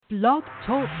Blog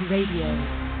Talk Radio.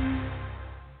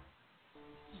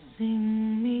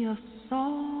 Sing me a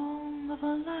song of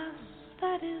a lass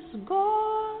that is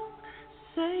gone.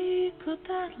 Say, could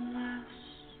that lass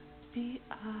be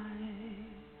I?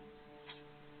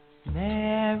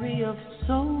 Mary of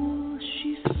soul,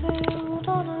 she sailed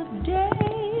on a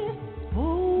day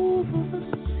over the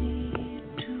sea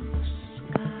to the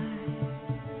sky.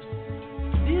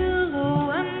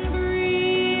 Billow and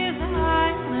breeze,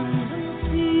 islands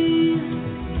and seas,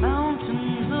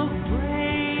 mountains of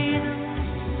rain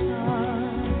and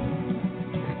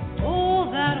sun.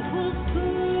 All that was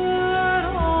good,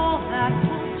 all that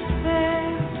was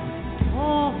fair,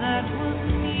 all that was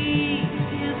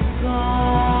neat is gone.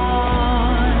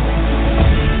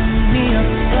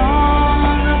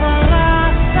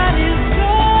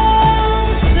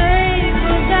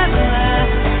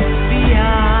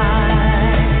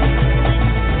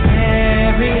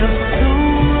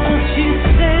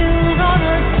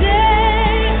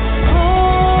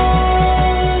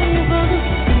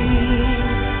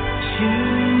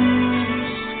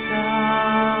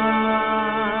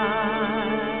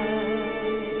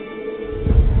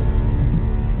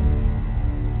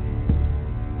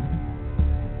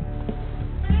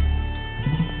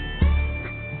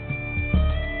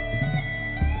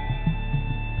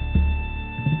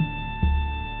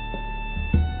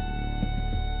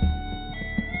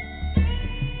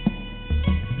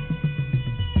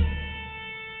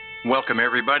 Welcome,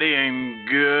 everybody, and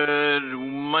good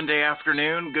Monday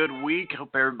afternoon, good week.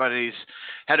 Hope everybody's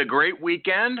had a great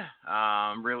weekend.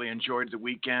 Really enjoyed the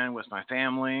weekend with my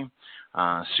family.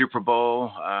 Super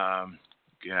Bowl,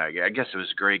 yeah, I guess it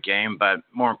was a great game, but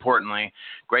more importantly,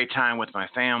 great time with my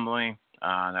family.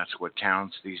 That's what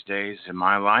counts these days in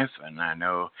my life, and I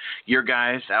know your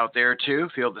guys out there, too,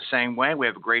 feel the same way. We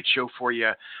have a great show for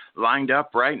you lined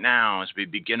up right now as we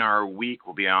begin our week.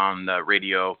 We'll be on the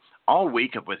radio all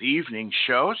week with evening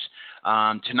shows.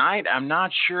 Tonight, I'm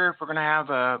not sure if we're going to have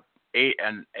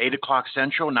an 8 o'clock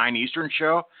Central, 9 Eastern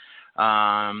show.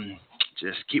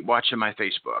 Just keep watching my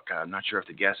Facebook. I'm not sure if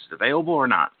the guest is available or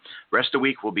not. Rest of the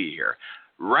week, we'll be here.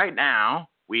 Right now,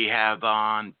 we have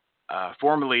on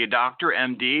formerly a doctor,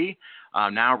 MD,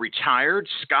 now retired.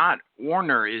 Scott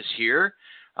Werner is here,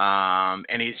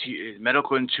 and he's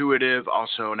medical intuitive,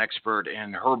 also an expert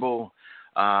in herbal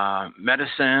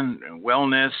medicine and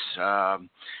wellness,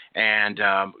 and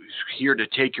here to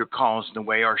take your calls. The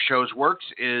way our shows works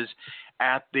is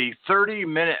at the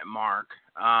 30-minute mark,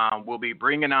 we'll be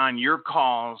bringing on your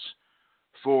calls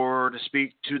to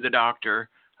speak to the doctor.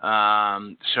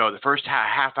 So the first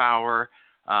half hour,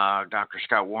 Dr.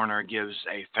 Scott Werner gives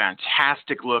a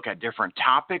fantastic look at different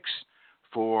topics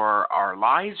for our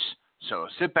lives. So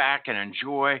sit back and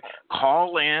enjoy.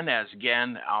 Call in, as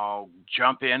again, I'll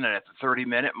jump in at the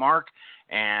 30-minute mark,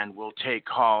 and we'll take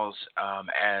calls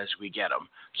as we get them.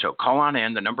 So call on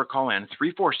in. The number call in,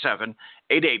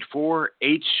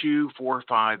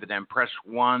 347-884-8245, and then press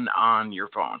 1 on your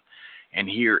phone. And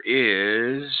here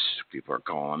is, people are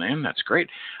calling in. That's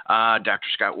great. Dr.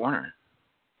 Scott Werner.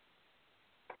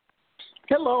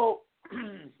 Hello.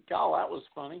 God, that was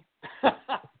funny.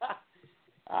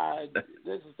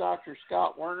 This is Dr.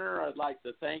 Scott Werner. I'd like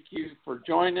to thank you for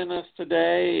joining us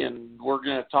today, and we're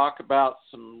going to talk about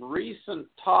some recent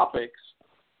topics.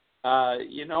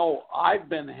 I've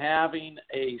been having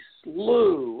a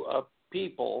slew of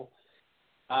people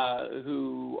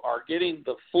who are getting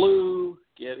the flu,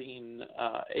 getting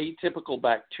atypical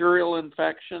bacterial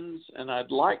infections, and I'd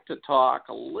like to talk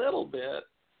a little bit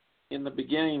in the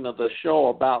beginning of the show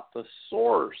about the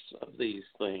source of these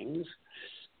things.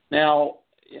 Now,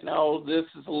 this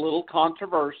is a little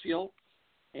controversial,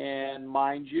 and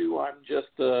mind you, I'm just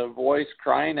a voice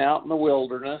crying out in the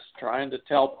wilderness, trying to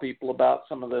tell people about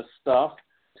some of this stuff,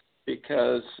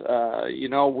 because,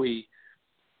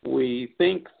 we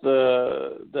think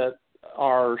that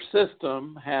our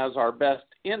system has our best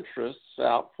interests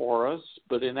out for us,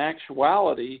 but in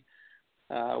actuality,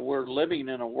 we're living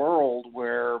in a world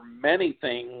where many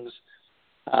things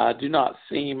do not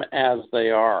seem as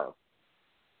they are.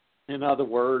 In other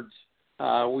words,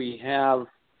 we have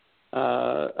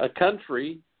a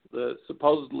country that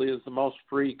supposedly is the most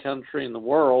free country in the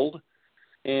world,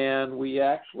 and we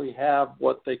actually have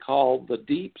what they call the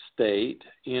deep state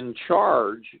in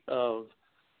charge of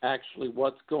actually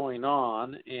what's going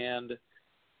on. And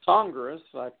Congress,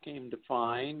 I've came to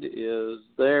find, is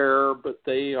there, but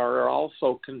they are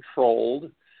also controlled.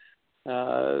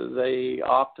 They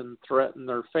often threaten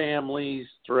their families,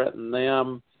 threaten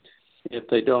them. If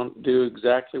they don't do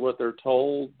exactly what they're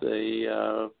told, they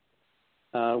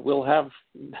will have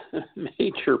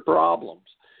major problems.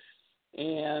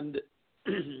 And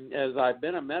as I've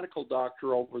been a medical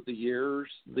doctor over the years,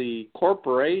 the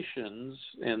corporations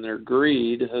and their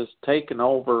greed has taken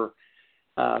over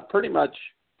pretty much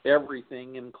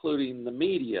everything, including the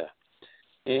media.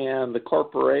 And the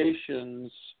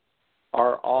corporations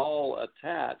are all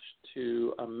attached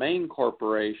to a main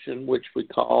corporation, which we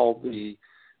call the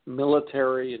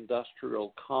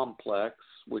military-industrial complex,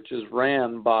 which is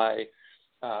ran by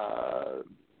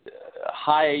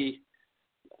high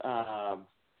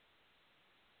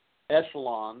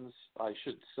echelons, I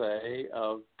should say,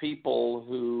 of people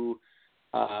who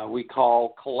we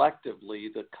call collectively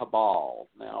the cabal.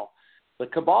 Now, the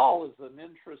cabal is an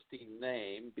interesting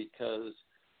name because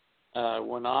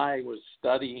when I was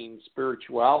studying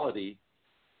spirituality,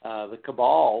 the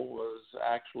cabal was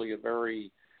actually a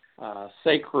very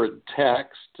sacred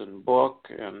text and book,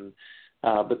 and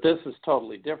but this is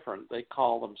totally different. They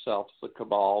call themselves the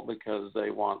cabal because they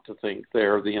want to think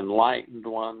they're the enlightened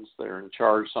ones. They're in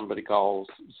charge. Some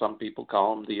people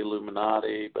call them the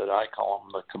Illuminati, but I call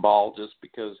them the cabal just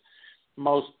because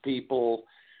most people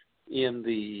in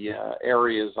the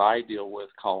areas I deal with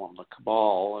call them the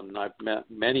cabal, and I've met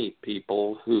many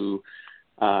people who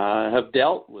have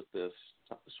dealt with this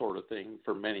sort of thing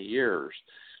for many years.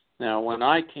 Now, when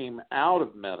I came out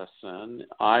of medicine,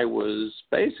 I was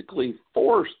basically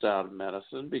forced out of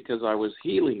medicine because I was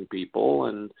healing people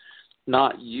and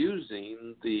not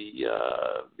using the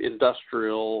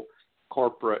industrial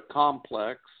corporate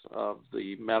complex of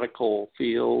the medical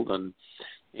field.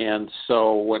 And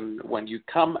so when you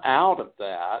come out of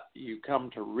that, you come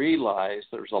to realize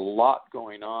there's a lot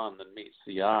going on that meets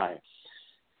the eye.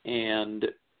 And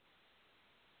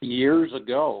years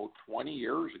ago, 20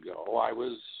 years ago, I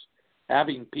was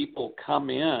having people come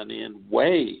in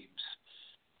waves,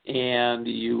 and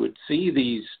you would see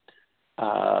these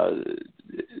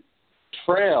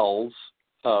trails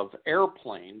of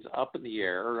airplanes up in the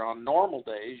air. On normal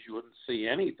days, you wouldn't see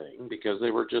anything because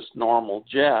they were just normal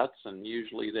jets, and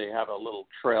usually they have a little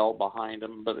trail behind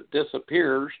them, but it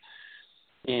disappears,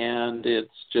 and it's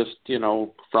just,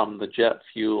 from the jet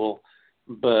fuel.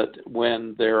 But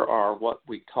when there are what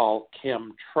we call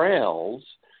chemtrails,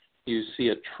 you see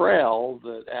a trail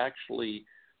that actually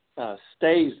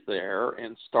stays there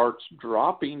and starts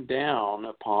dropping down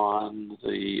upon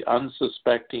the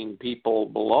unsuspecting people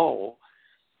below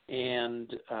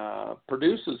and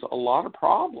produces a lot of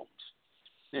problems.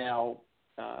 Now,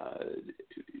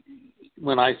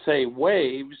 when I say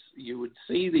waves, you would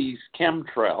see these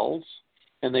chemtrails,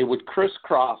 and they would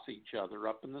crisscross each other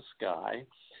up in the sky.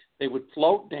 They would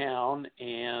float down,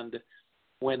 and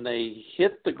when they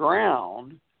hit the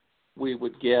ground, we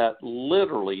would get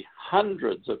literally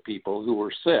hundreds of people who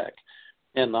were sick,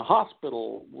 and the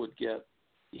hospital would get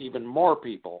even more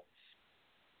people.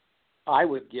 I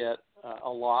would get a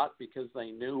lot because they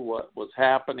knew what was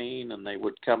happening, and they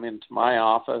would come into my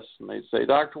office and they'd say,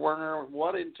 "Dr. Werner,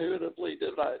 what intuitively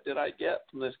did I get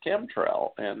from this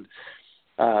chemtrail?" And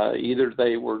either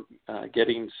they were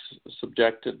getting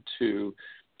subjected to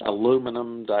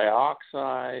aluminum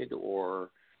dioxide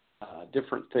or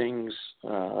different things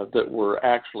that were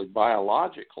actually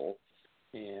biological,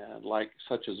 and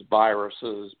such as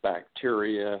viruses,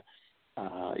 bacteria,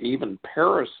 even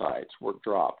parasites were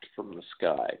dropped from the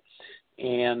sky.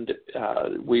 And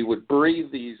we would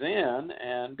breathe these in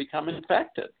and become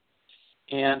infected.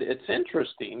 And it's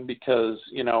interesting because,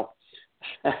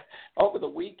 over the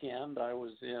weekend I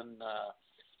was in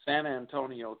San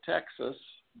Antonio, Texas,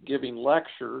 giving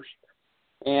lectures,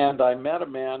 and I met a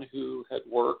man who had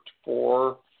worked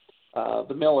for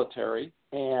the military,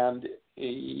 and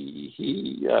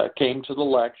he came to the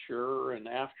lecture, and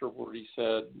afterward he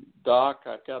said, "Doc,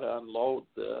 I've got to unload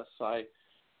this. I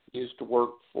used to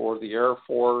work for the Air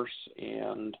Force,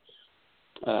 and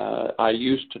I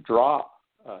used to drop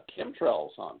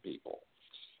chemtrails on people."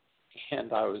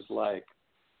 And I was like,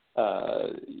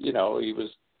 he was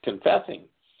confessing.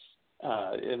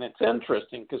 And it's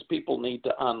interesting because people need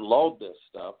to unload this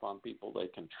stuff on people they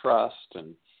can trust.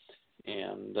 And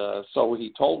so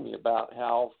he told me about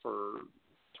how for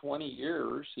 20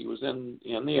 years he was in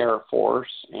the Air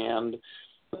Force, and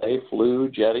they flew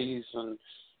jetties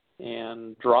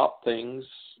and dropped things,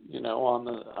 on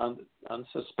the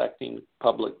unsuspecting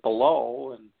public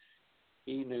below. And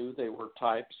he knew they were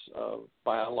types of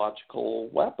biological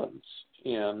weapons.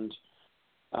 And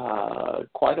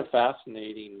quite a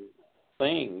fascinating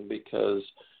thing because,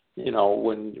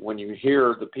 when you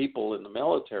hear the people in the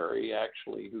military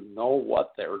actually who know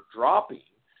what they're dropping,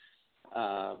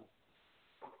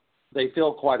 they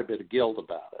feel quite a bit of guilt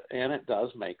about it, and it does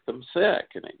make them sick,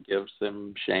 and it gives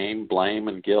them shame, blame,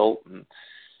 and guilt, and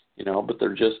but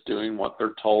they're just doing what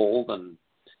they're told, and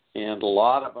and a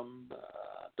lot of them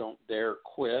don't dare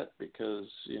quit because,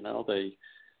 they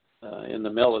in the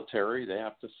military, they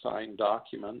have to sign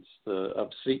documents of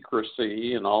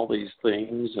secrecy and all these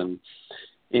things, and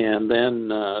then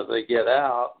they get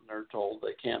out and they're told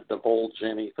they can't divulge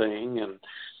anything,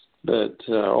 but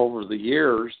over the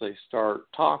years they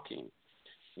start talking,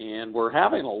 and we're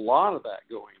having a lot of that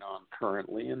going on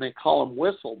currently, and they call them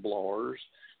whistleblowers,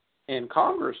 and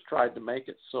Congress tried to make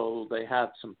it so they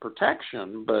had some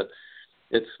protection, but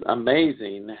it's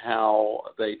amazing how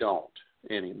they don't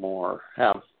anymore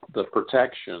have the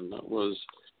protection that was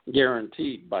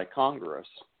guaranteed by Congress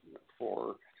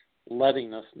for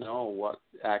letting us know what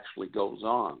actually goes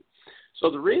on. So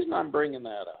the reason I'm bringing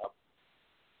that up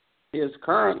is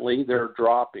currently they're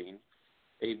dropping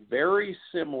a very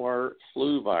similar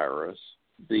flu virus.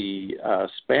 The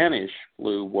Spanish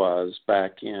flu was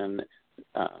back in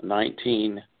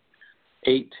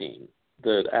 1918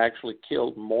 that actually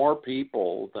killed more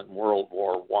people than World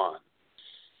War I.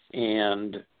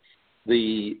 And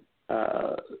this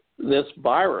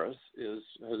virus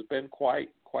has been quite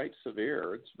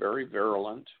severe. It's very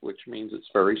virulent, which means it's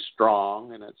very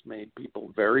strong, and it's made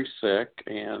people very sick,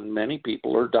 and many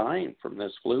people are dying from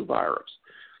this flu virus.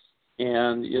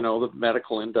 And, the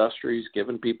medical industry is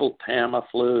giving people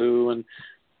Tamiflu and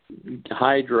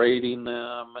hydrating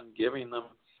them and giving them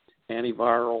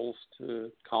antivirals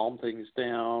to calm things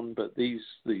down, but these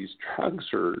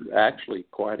drugs are actually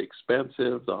quite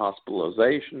expensive. The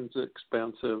hospitalization's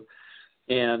expensive,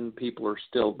 and people are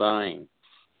still dying.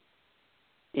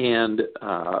 And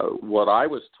what I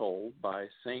was told by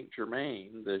St.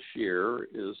 Germain this year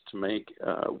is to make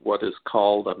what is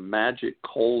called a magic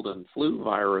cold and flu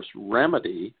virus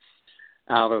remedy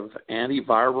out of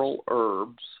antiviral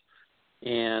herbs,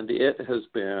 and it has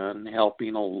been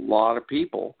helping a lot of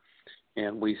people.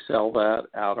 And we sell that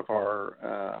out of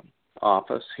our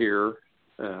office here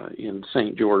in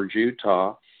St. George,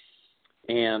 Utah.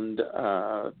 And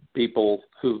people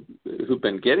who've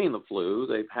been getting the flu,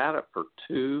 they've had it for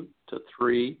 2 to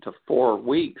 3 to 4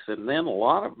 weeks, and then a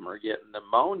lot of them are getting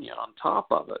pneumonia on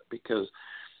top of it, because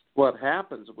what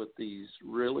happens with these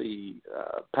really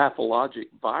pathologic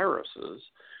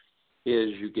viruses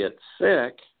is you get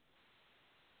sick,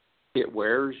 it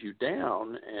wears you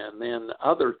down, and then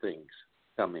other things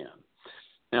come in.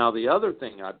 Now, the other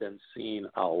thing I've been seeing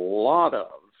a lot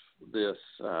of this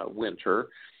winter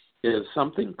is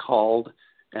something called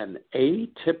an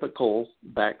atypical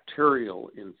bacterial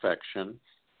infection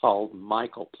called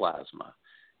mycoplasma.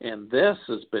 And this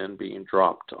has been being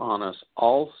dropped on us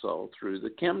also through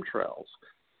the chemtrails.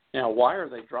 Now, why are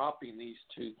they dropping these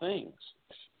two things?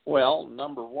 Well,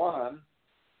 number one,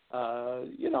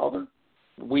 they're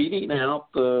weeding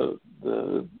out the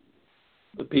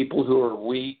people who are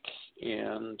weak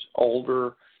and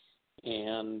older,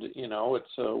 and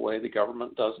it's a way the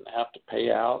government doesn't have to pay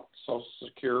out Social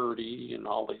Security and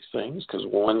all these things, because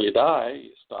when you die, you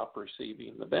stop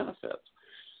receiving the benefits.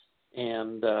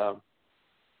 And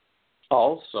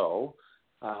also,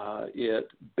 it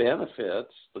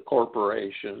benefits the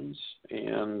corporations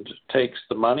and takes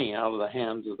the money out of the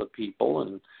hands of the people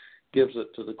and gives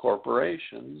it to the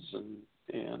corporations,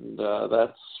 and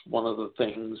that's one of the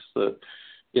things that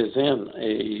is in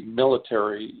a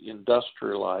military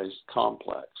industrialized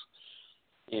complex,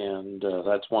 and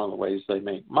that's one of the ways they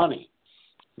make money.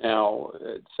 Now,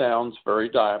 it sounds very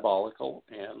diabolical,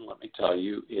 and let me tell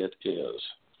you, it is.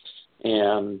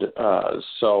 And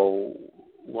so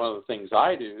one of the things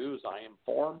I do is I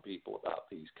inform people about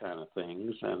these kind of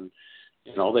things, and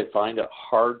they find it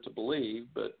hard to believe,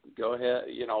 but go ahead.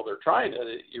 They're trying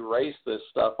to erase this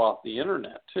stuff off the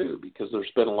internet too, because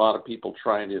there's been a lot of people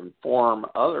trying to inform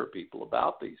other people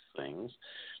about these things,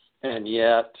 and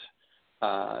yet,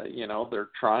 they're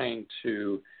trying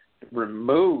to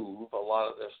remove a lot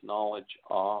of this knowledge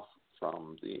off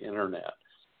from the internet.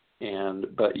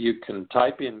 But you can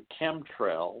type in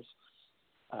chemtrails,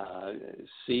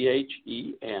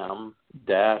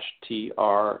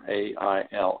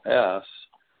 CHEM-TRAILS,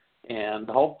 and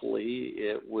hopefully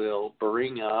it will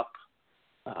bring up,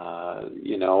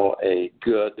 a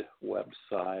good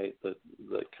website that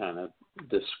kind of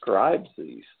describes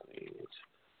these things.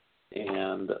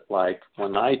 And like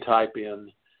when I type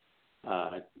in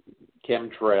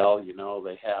chemtrail,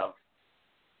 they have,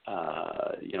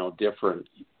 different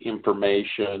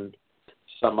information.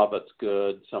 Some of it's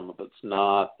good, some of it's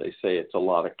not. They say it's a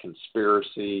lot of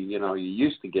conspiracy. You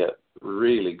used to get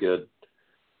really good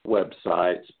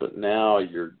websites, but now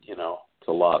it's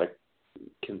a lot of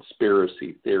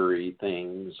conspiracy theory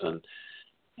things, and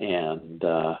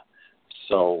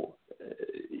so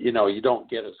you don't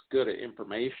get as good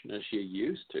information as you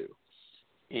used to.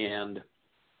 And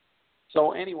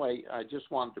so anyway, I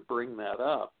just wanted to bring that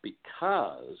up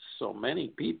because so many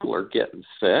people are getting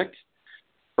sick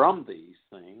from these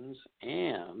things,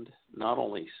 and not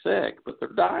only sick, but they're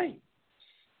dying.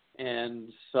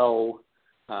 And so,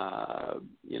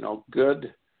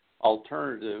 good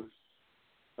alternative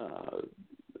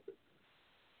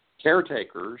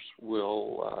caretakers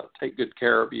will take good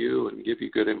care of you and give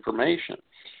you good information.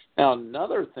 Now,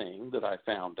 another thing that I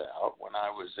found out when I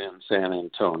was in San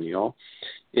Antonio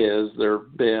is there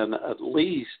have been at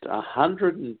least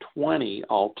 120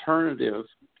 alternative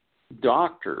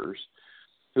doctors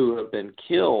who have been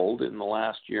killed in the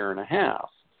last year and a half.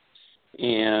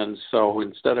 And so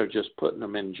instead of just putting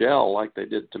them in jail like they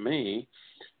did to me,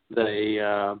 they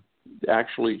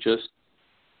actually just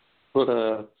put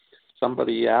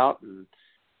somebody out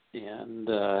and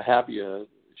have you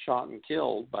shot and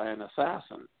killed by an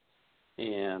assassin.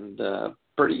 And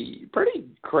pretty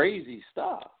crazy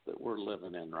stuff that we're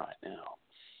living in right now.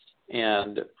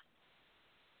 And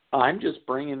I'm just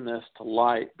bringing this to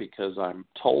light because I'm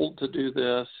told to do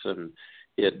this, and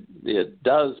it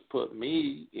does put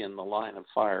me in the line of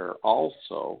fire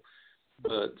also.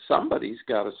 But somebody's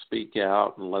got to speak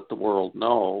out and let the world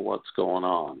know what's going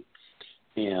on.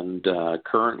 And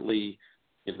currently,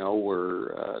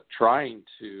 we're trying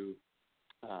to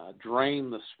drain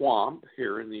the swamp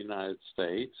here in the United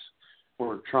States.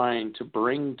 We're trying to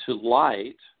bring to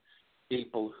light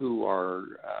people who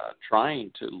are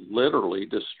trying to literally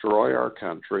destroy our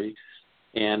country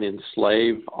and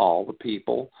enslave all the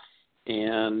people.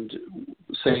 And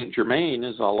Saint Germain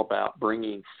is all about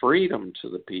bringing freedom to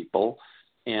the people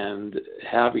and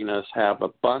having us have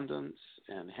abundance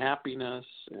and happiness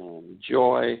and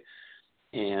joy.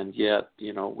 And yet,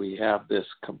 we have this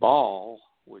cabal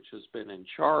which has been in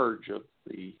charge of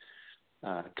the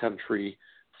country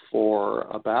for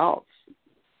about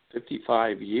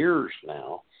 55 years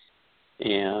now,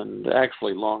 and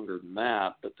actually longer than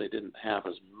that, but they didn't have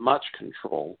as much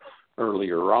control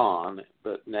earlier on.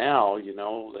 But now,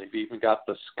 they've even got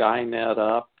the Skynet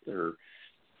up. They're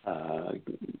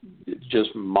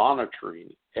just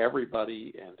monitoring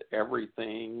everybody and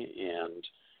everything, and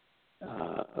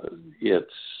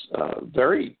it's a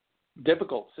very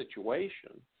difficult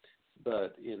situation.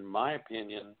 But in my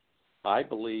opinion, I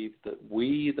believe that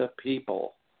we, the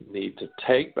people, need to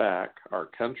take back our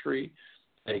country,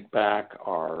 take back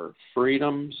our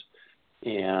freedoms,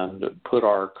 and put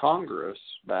our Congress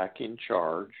back in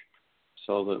charge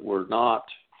so that we're not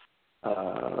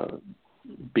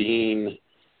being,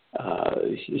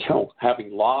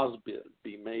 having laws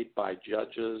be made by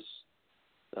judges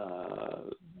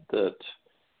that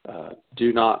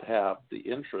do not have the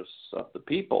interests of the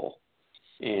people.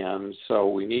 And so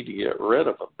we need to get rid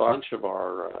of a bunch of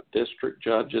our district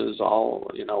judges.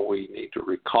 We need to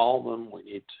recall them. We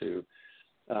need to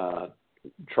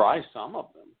try some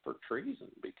of them for treason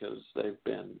because they've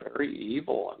been very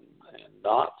evil and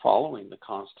not following the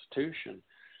Constitution.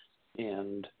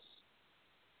 And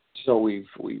so we've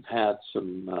had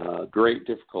some great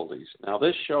difficulties. Now,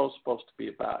 this show is supposed to be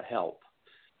about health.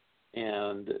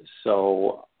 And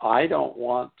so I don't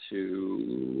want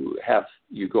to have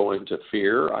you go into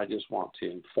fear. I just want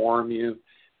to inform you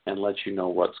and let you know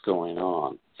what's going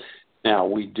on. Now,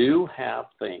 we do have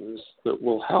things that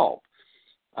will help.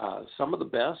 Some of the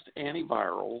best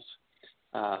antivirals,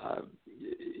 I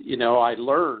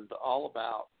learned all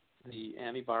about the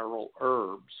antiviral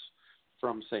herbs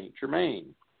from Saint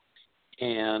Germain.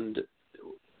 And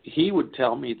he would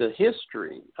tell me the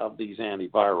history of these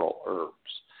antiviral herbs.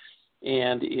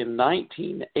 And in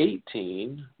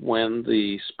 1918, when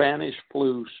the Spanish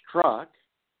flu struck,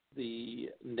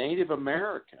 the Native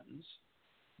Americans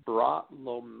brought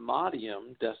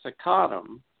Lomatium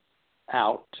desiccatum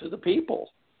out to the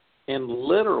people. And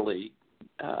literally,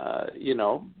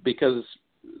 because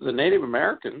the Native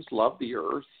Americans love the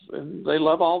earth and they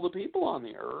love all the people on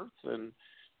the earth, and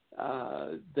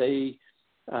they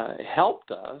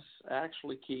helped us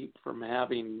actually keep from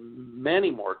having many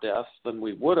more deaths than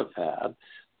we would have had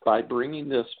by bringing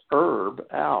this herb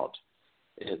out.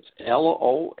 It's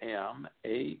Lomatium,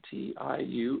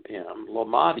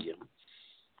 Lomatium,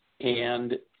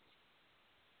 and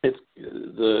it's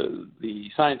the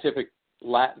scientific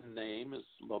Latin name is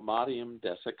Lomatium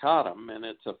desiccatum, and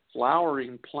it's a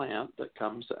flowering plant that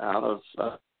comes out of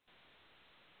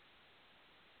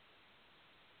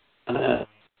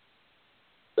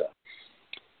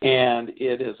and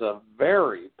it is a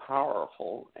very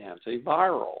powerful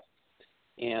antiviral.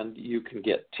 And you can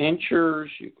get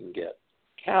tinctures, you can get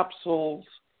capsules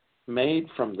made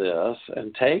from this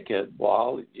and take it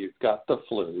while you've got the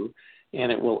flu,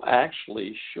 and it will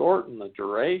actually shorten the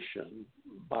duration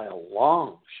by a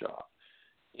long shot.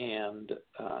 And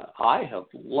I have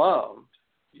loved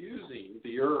using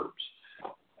the herbs.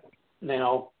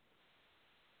 Now,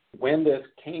 when this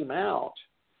came out,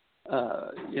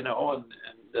 the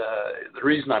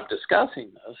reason I'm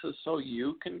discussing this is so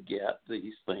you can get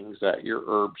these things at your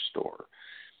herb store.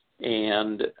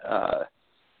 And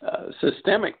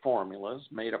Systemic Formulas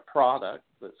made a product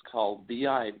that's called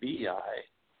VIVI,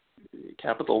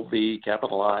 capital V,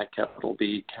 capital I, capital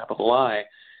V, capital I,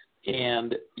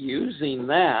 and using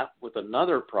that with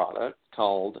another product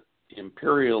called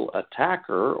Imperial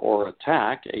Attacker or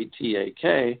Attack,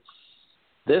 ATAK,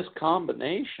 this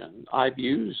combination I've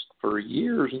used for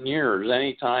years and years.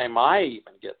 Anytime I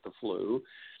even get the flu,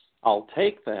 I'll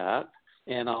take that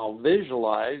and I'll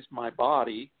visualize my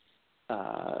body,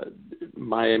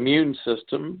 my immune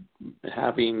system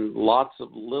having lots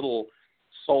of little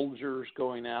soldiers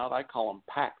going out. I call them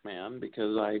Pac-Man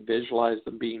because I visualize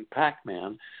them being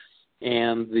Pac-Man,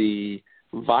 and the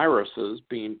viruses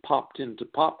being popped into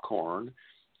popcorn,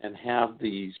 and have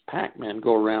these Pac-Men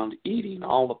go around eating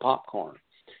all the popcorn.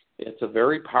 It's a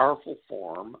very powerful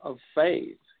form of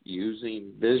faith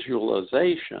using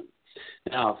visualization.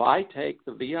 Now, if I take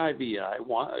the VIVI,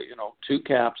 2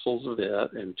 capsules of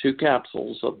it and 2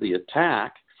 capsules of the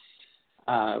Attack,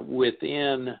 I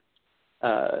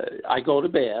go to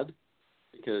bed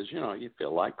because, you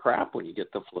feel like crap when you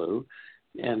get the flu.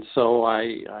 And so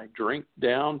I drink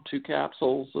down 2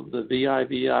 capsules of the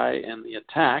VIVI and the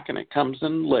Attack, and it comes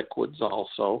in liquids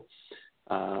also,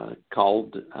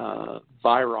 called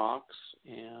Virox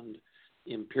and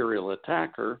Imperial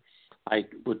Attacker. I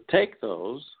would take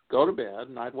those, go to bed,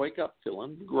 and I'd wake up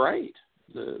feeling great.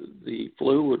 The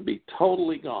flu would be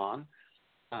totally gone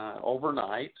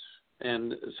overnight,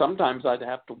 and sometimes I'd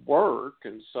have to work,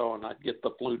 and I'd get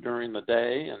the flu during the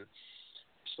day, and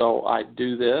so I'd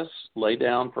do this, lay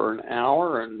down for an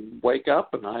hour, and wake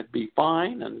up, and I'd be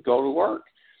fine and go to work.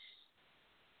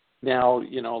 Now,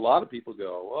 a lot of people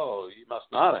go, oh, you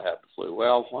must not have had the flu.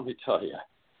 Well, let me tell you,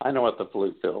 I know what the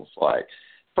flu feels like.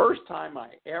 First time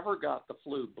I ever got the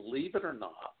flu, believe it or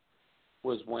not,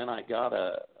 was when I got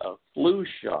a flu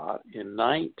shot in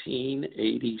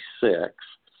 1986.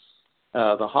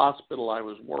 The hospital I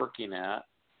was working at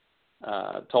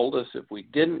told us if we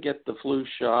didn't get the flu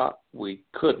shot, we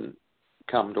couldn't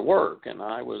come to work. And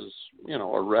I was,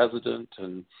 a resident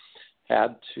and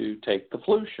had to take the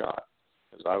flu shot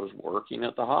because I was working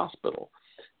at the hospital.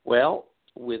 Well,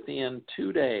 within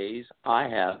 2 days, I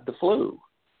had the flu.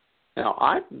 Now,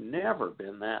 I've never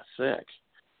been that sick,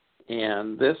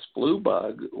 and this flu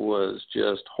bug was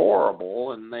just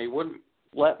horrible, and they wouldn't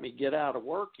let me get out of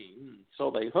working, so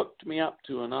they hooked me up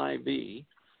to an IV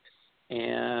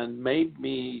and made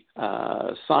me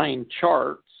sign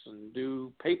charts and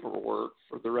do paperwork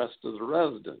for the rest of the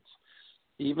residents,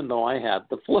 even though I had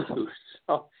the flu.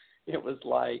 So it was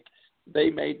like they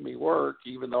made me work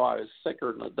even though I was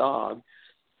sicker than a dog,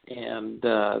 and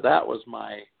that was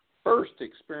my first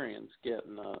experience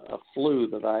getting a flu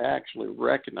that I actually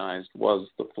recognized was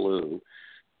the flu.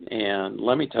 And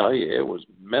let me tell you, it was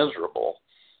miserable.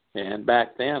 And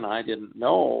back then, I didn't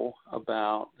know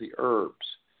about the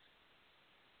herbs.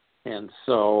 And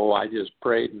so I just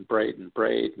prayed and prayed and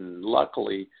prayed. And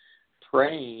luckily,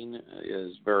 praying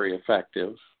is very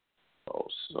effective.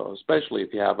 So especially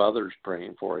if you have others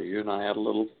praying for you. And I had a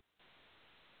little...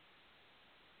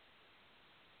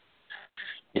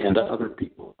 and other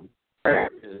people. Prayer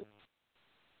is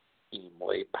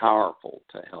extremely powerful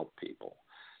to help people.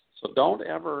 So don't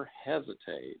ever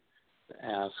hesitate to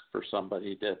ask for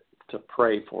somebody to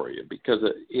pray for you, because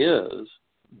it is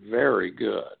very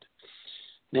good.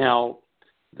 Now,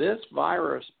 this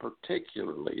virus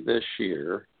particularly this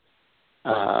year,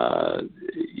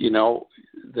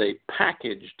 they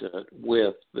packaged it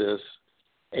with this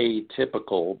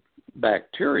atypical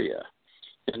bacteria.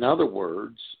 In other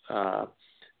words,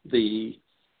 the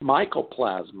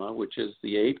mycoplasma, which is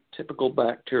the atypical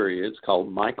bacteria, it's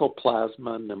called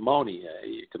Mycoplasma pneumoniae.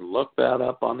 You can look that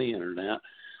up on the internet.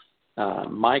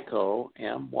 Myco,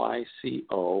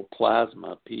 M-Y-C-O,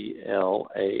 plasma,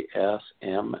 P-L-A-S-M-A,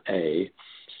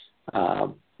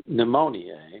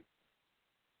 pneumoniae.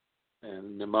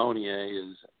 And pneumonia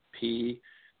is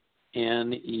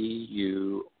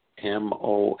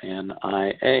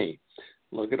P-N-E-U-M-O-N-I-A.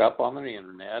 Look it up on the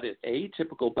internet. It's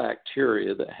atypical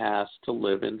bacteria that has to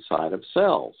live inside of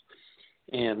cells.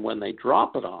 And when they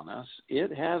drop it on us,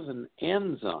 it has an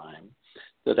enzyme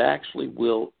that actually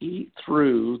will eat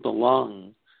through the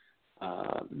lung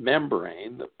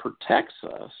membrane that protects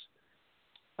us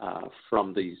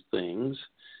from these things.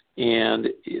 and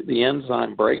the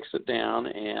enzyme breaks it down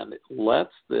and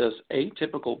lets this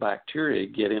atypical bacteria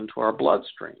get into our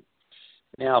bloodstream.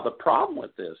 Now, the problem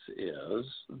with this is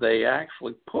they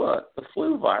actually put the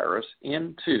flu virus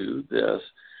into this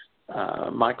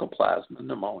Mycoplasma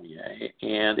pneumoniae,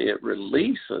 and it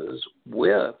releases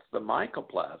with the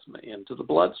mycoplasma into the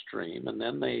bloodstream, and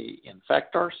then they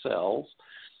infect our cells.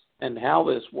 And how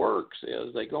this works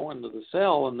is they go into the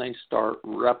cell and they start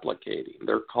replicating.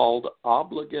 They're called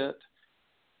obligate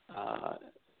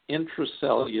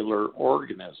intracellular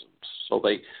organisms. So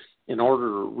they, in order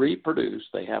to reproduce,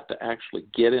 they have to actually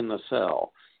get in the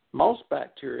cell. Most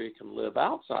bacteria can live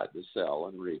outside the cell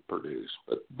and reproduce,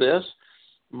 but this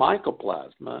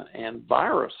mycoplasma and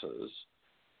viruses,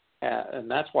 and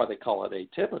that's why they call it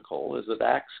atypical, is it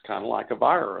acts kind of like a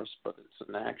virus, but it's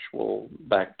an actual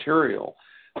bacterial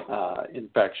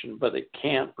infection, but it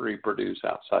can't reproduce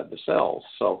outside the cells.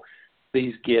 So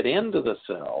these get into the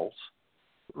cells,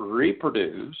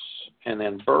 reproduce, and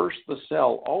then burst the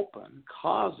cell open,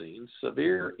 causing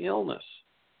severe illness.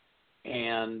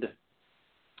 And,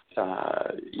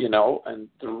 and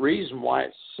the reason why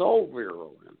it's so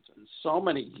virulent and so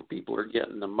many people are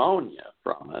getting pneumonia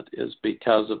from it is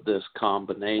because of this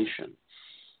combination.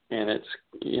 And it's,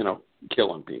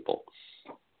 killing people.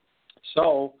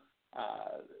 So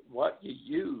what you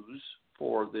use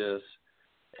for this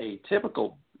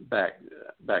atypical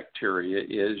bacteria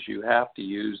is you have to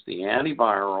use the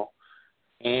antiviral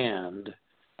and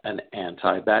an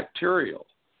antibacterial.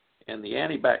 And the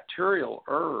antibacterial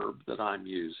herb that I'm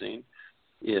using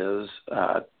is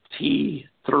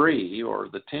T3, or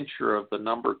the tincture of the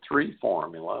number 3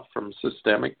 formula from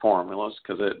Systemic Formulas,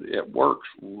 because it works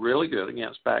really good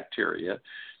against bacteria.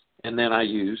 And then I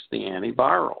use the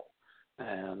antiviral.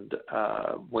 And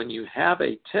when you have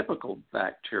a typical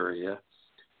bacteria,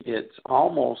 it's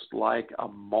almost like a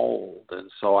mold.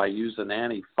 And so I use an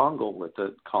antifungal with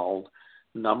it called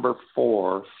number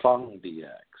 4 Fungdx,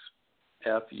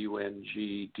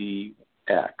 Fungdx.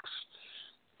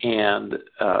 And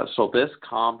so this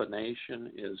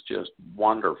combination is just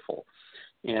wonderful.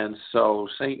 And so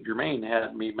St. Germain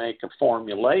had me make a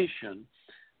formulation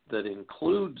that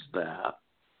includes that,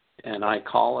 and I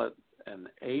call it an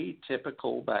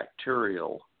atypical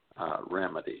bacterial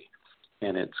remedy.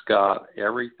 And it's got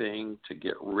everything to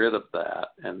get rid of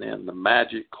that. And then the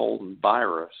magic cold and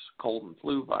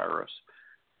flu virus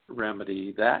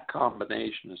remedy, that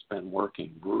combination has been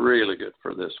working really good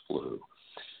for this flu.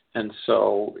 And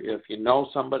so if you know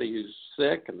somebody who's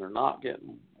sick and they're not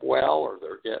getting well or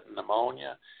they're getting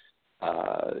pneumonia,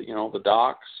 the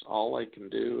docs, all they can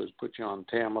do is put you on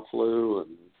Tamiflu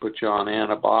and put you on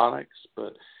antibiotics,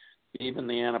 but even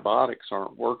the antibiotics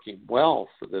aren't working well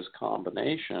for this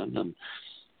combination.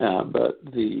 But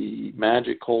the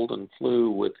magic cold and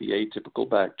flu with the atypical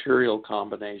bacterial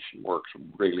combination works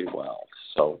really well.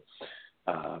 So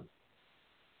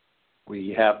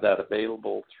we have that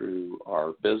available through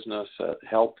our business at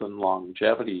Health and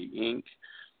Longevity, Inc.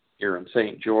 Here in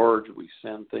St. George. We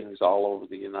send things all over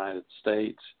the United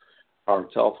States. Our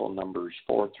telephone number is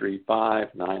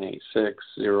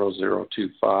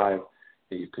 435-986-0025.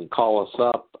 You can call us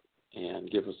up and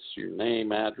give us your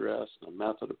name, address, and a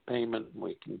method of payment, and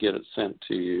we can get it sent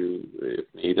to you if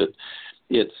needed.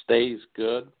 It stays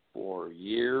good for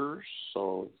years,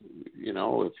 so,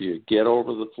 if you get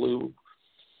over the flu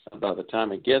by the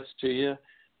time it gets to you,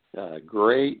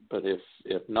 great, but if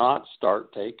not,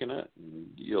 start taking it, and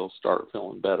you'll start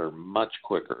feeling better much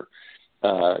quicker.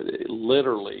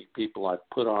 Literally, people I've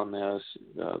put on this,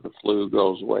 the flu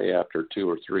goes away after 2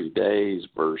 or 3 days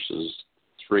versus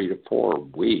 3 to 4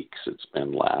 weeks it's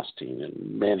been lasting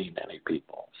in many, many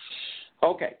people.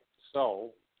 Okay,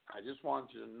 so I just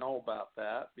wanted you to know about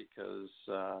that because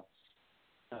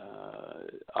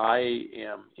I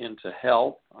am into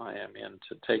health. I am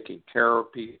into taking care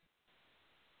of people.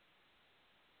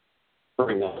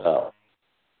 Bring it up.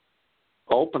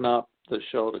 Open up the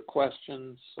show to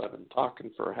questions. I've been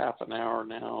talking for half an hour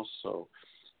now, so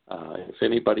if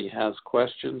anybody has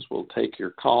questions, we'll take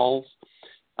your calls.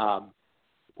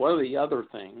 One of the other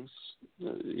things,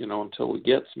 until we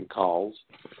get some calls.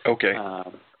 Okay.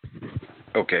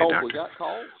 Okay, Doctor. We got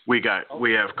calls? We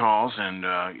have calls, and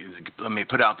let me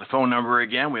put out the phone number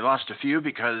again. We lost a few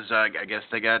because I guess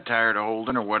they got tired of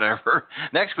holding or whatever.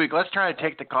 Next week, let's try to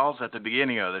take the calls at the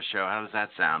beginning of the show. How does that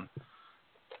sound?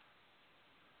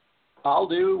 I'll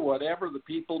do whatever the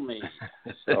people need.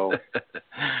 So,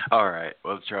 all right,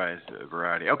 let's try a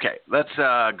variety. Okay, let's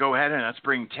go ahead and let's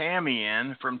bring Tammy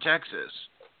in from Texas.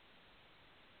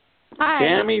 Hi.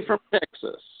 Tammy from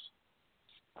Texas.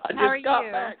 I How just got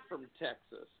you? back from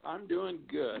Texas. I'm doing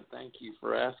good. Thank you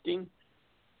for asking.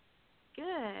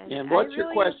 Good. And what's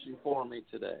your question for me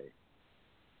today?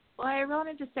 Well, I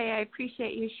wanted to say I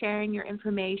appreciate you sharing your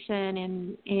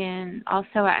information, and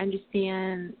also I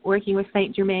understand working with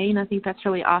Saint Germain. I think that's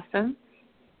really awesome.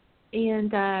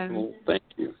 And well, thank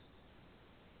you.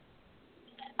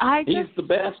 He's the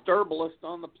best herbalist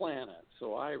on the planet,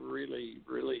 so I really,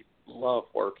 really love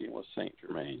working with Saint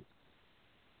Germain.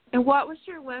 And what was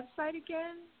your website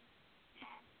again?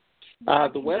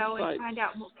 The website. Find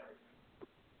out more.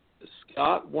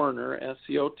 Scott Werner,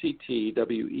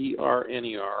 ScottWerner,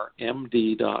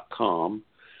 MD.com.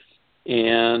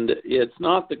 And it's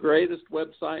not the greatest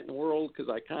website in the world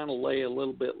because I kind of lay a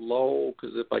little bit low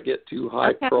because if I get too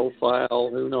high profile,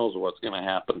 who knows what's going to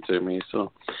happen to me.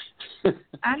 So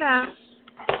I know.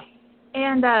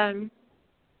 And then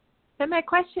my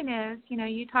question is,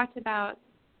 you talked about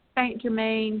Saint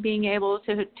Germain being able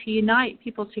to unite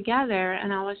people together,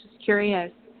 and I was just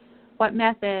curious, what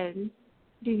method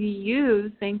do you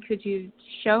use, and could you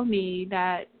show me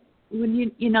that when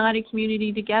you unite a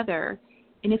community together?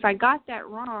 And if I got that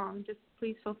wrong, just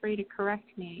please feel free to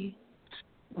correct me.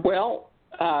 Well,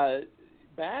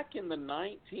 back in the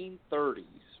 1930s,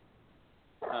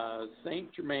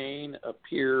 Saint Germain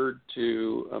appeared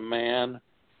to a man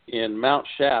in Mount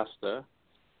Shasta,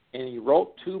 and he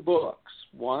wrote 2 books,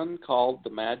 one called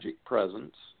The Magic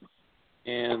Presence,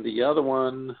 and the other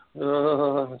one,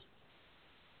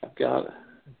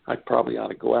 I probably ought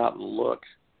to go out and look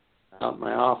out in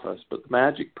my office, but The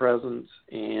Magic Presence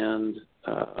and,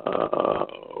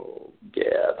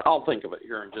 I'll think of it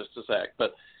here in just a sec,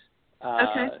 but,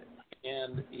 okay.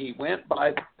 And he went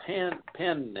by the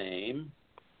pen name.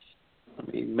 Let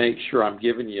me make sure I'm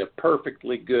giving you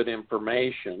perfectly good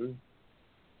information.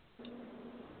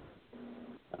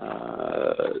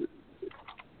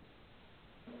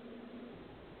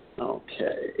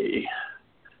 Okay.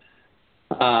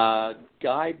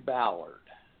 Guy Ballard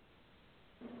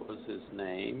was his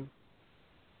name,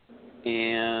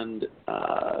 and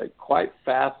quite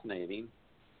fascinating.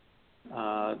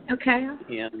 Okay.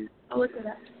 And I'll look it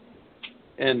up.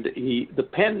 And the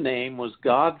pen name was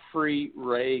Godfrey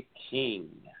Ray King,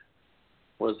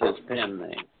 was his pen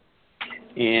name,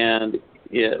 and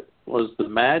it was The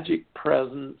Magic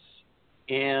Presence,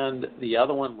 and the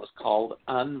other one was called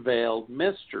Unveiled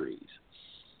Mysteries.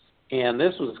 And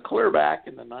this was clear back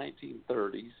in the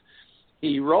 1930s.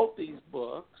 He wrote these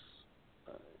books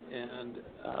and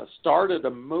started a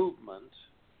movement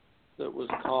that was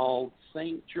called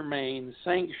Saint Germain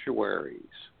Sanctuaries.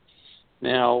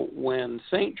 Now, when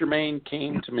Saint Germain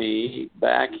came to me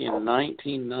back in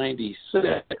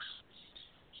 1996,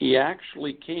 he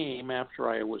actually came after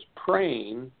I was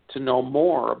praying to know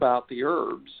more about the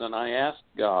herbs. And I asked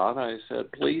God, I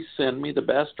said, please send me the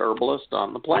best herbalist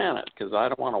on the planet because I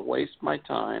don't want to waste my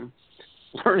time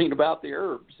learning about the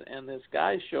herbs. And this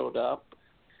guy showed up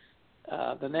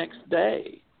the next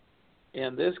day.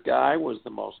 And this guy was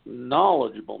the most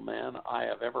knowledgeable man I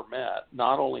have ever met,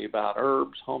 not only about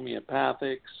herbs,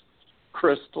 homeopathics,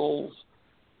 crystals,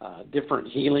 different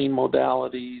healing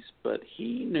modalities, but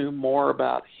he knew more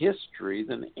about history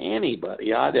than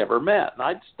anybody I'd ever met. And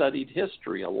I'd studied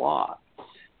history a lot.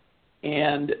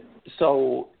 And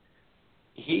so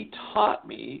he taught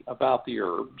me about the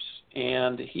herbs,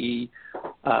 and he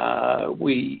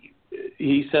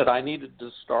said I needed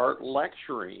to start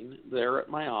lecturing there at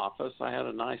my office. I had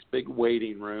a nice big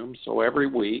waiting room, so every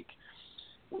week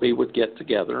we would get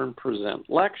together and present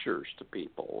lectures to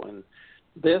people. And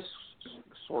this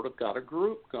sort of got a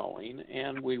group going,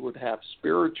 and we would have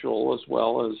spiritual as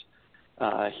well as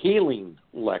healing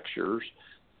lectures,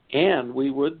 and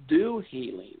we would do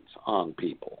healings on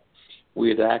people.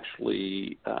 We'd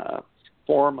actually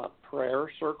form a prayer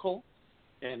circle,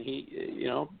 and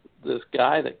this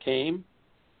guy that came,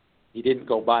 he didn't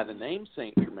go by the name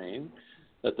Saint Germain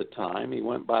at the time. He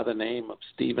went by the name of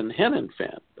Stephen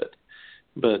Hennenfent.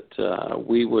 But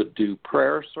we would do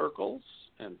prayer circles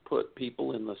and put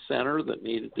people in the center that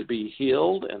needed to be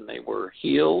healed, and they were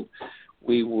healed.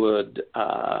 We would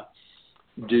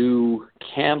do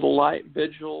candlelight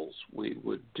vigils. We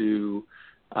would do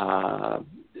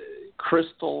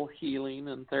crystal healing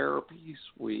and therapies.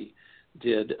 We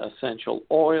did essential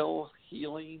oil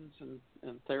healings and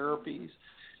therapies.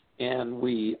 And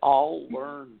we all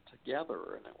learned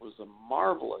together, and it was a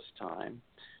marvelous time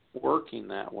working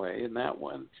that way. And that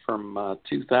went from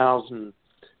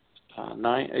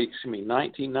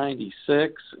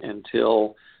 1996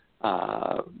 until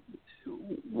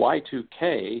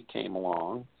Y2K came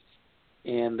along.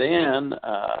 And then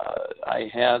I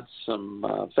had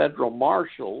some federal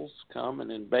marshals come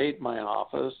and invade my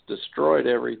office, destroyed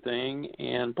everything,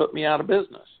 and put me out of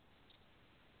business.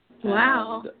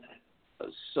 Wow.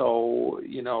 So,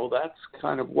 that's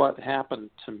kind of what happened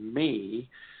to me.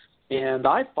 And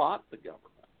I fought the government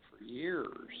for years.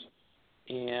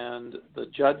 And the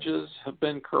judges have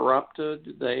been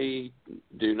corrupted. They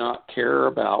do not care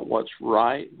about what's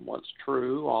right and what's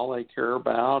true. All they care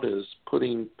about is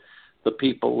putting the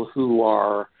people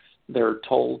who they're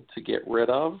told to get rid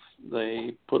of.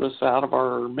 They put us out of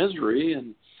our misery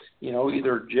and,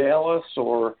 either jail us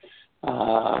or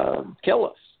kill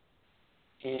us.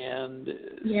 And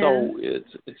so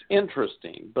it's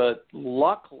interesting. But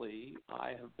luckily, I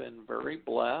have been very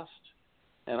blessed,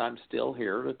 and I'm still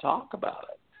here to talk about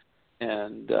it.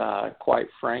 And quite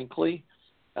frankly,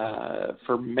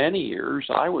 for many years,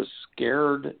 I was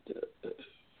scared,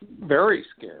 very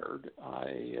scared.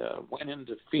 I went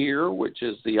into fear, which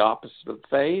is the opposite of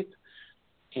faith,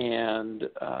 and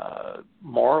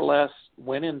more or less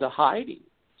went into hiding.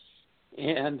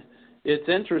 And it's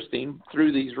interesting,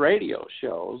 through these radio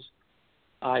shows,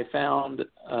 I found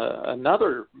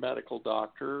another medical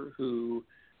doctor who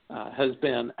has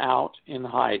been out in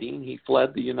hiding. He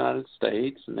fled the United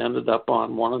States and ended up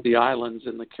on one of the islands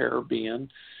in the Caribbean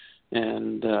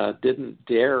and didn't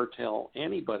dare tell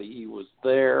anybody he was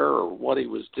there or what he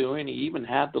was doing. He even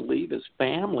had to leave his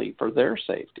family for their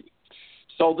safety.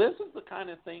 So this is the kind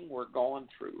of thing we're going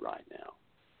through right now.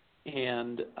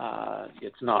 And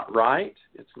it's not right,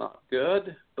 it's not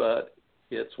good, but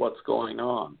it's what's going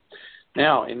on.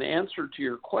 Now, in answer to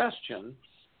your question,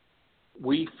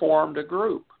 we formed a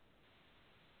group.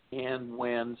 And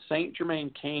when St.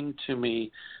 Germain came to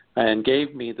me and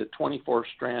gave me the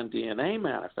 24-strand DNA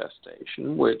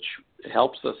manifestation, which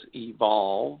helps us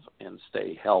evolve and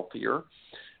stay healthier,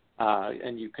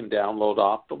 and you can download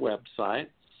off the website,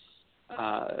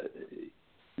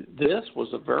 this was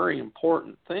a very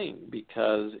important thing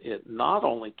because it not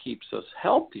only keeps us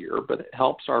healthier, but it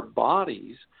helps our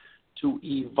bodies to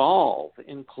evolve,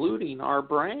 including our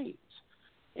brains.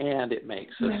 And it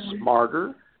makes us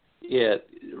smarter. It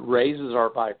raises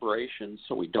our vibrations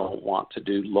so we don't want to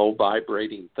do low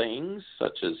vibrating things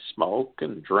such as smoke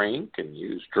and drink and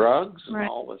use drugs and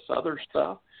all this other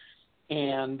stuff.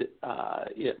 And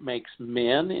it makes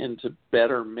men into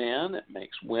better men. It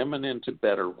makes women into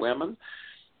better women.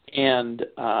 And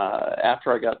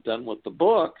after I got done with the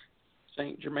book,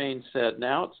 St. Germain said,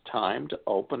 now it's time to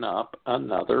open up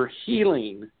another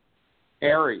healing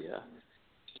area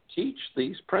to teach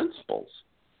these principles.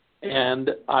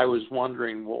 And I was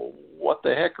wondering, well, what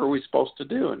the heck are we supposed to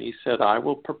do? And he said, I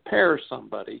will prepare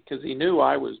somebody, because he knew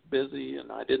I was busy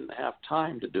and I didn't have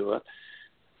time to do it.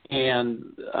 And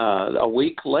a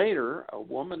week later, a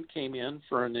woman came in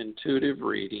for an intuitive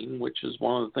reading, which is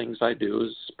one of the things I do,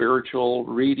 is spiritual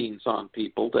readings on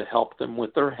people to help them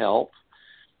with their health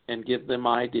and give them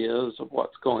ideas of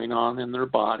what's going on in their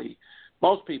body.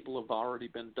 Most people have already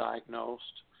been diagnosed,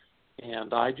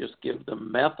 and I just give them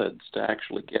methods to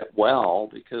actually get well,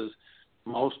 because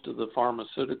most of the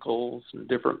pharmaceuticals and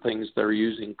different things they're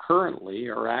using currently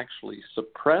are actually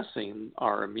suppressing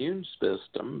our immune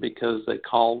system because they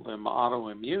call them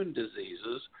autoimmune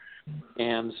diseases.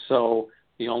 And so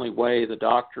the only way the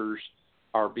doctors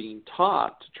are being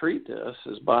taught to treat this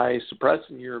is by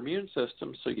suppressing your immune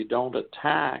system so you don't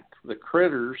attack the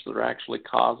critters that are actually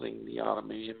causing the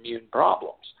autoimmune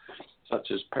problems, such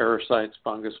as parasites,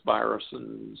 fungus,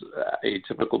 viruses,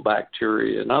 atypical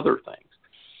bacteria, and other things.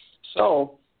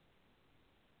 So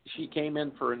she came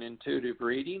in for an intuitive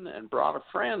reading and brought a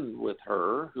friend with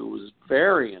her who was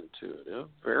very intuitive,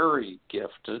 very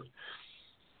gifted.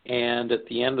 And at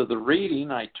the end of the reading,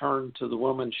 I turned to the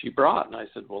woman she brought and I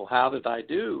said, well, how did I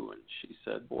do? And she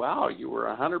said, wow, you were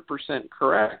 100%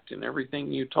 correct in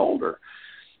everything you told her.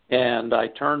 And I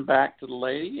turned back to the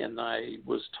lady, and I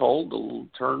was told to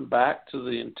turn back to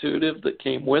the intuitive that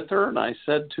came with her. And I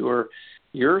said to her,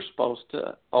 you're supposed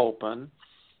to open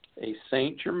a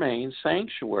St. Germain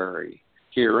sanctuary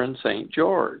here in St.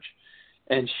 George.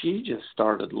 And she just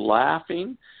started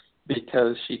laughing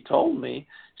because she told me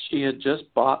she had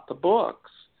just bought the books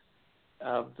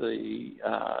of the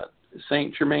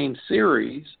St. Germain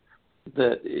series.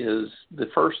 That is the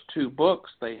first two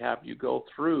books. They have you go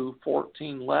through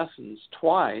 14 lessons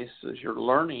twice as you're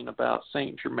learning about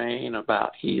St. Germain,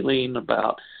 about healing,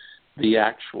 about the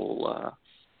actual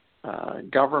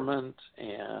government,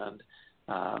 and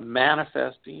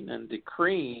manifesting and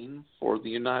decreeing for the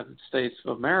United States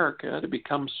of America to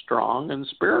become strong and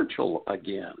spiritual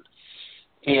again.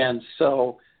 And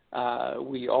so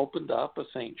we opened up a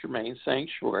St. Germain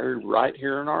sanctuary right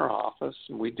here in our office,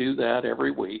 and we do that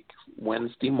every week,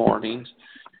 Wednesday mornings.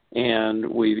 And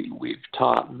we've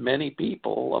taught many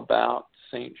people about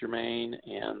St. Germain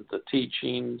and the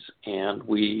teachings, and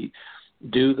we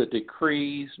do the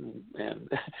decrees, and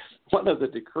one of the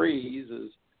decrees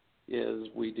is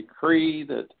we decree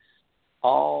that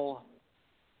all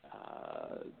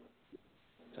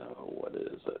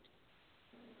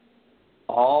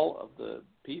all of the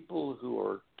people who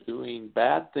are doing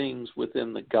bad things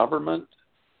within the government,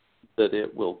 that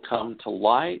it will come to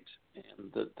light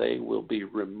and that they will be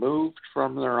removed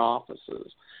from their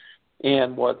offices.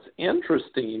 And what's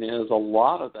interesting is a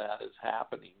lot of that is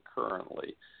happening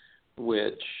currently,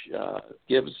 which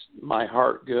gives my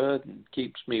heart good and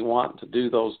keeps me wanting to do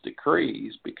those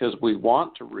decrees, because we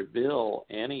want to reveal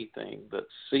anything that's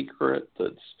secret,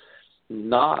 that's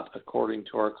not according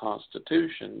to our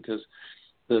Constitution, because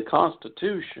the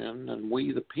Constitution and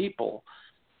we the people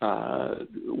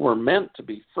were meant to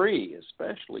be free,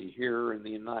 especially here in the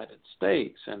United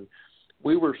States, and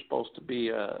we were supposed to be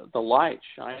the light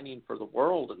shining for the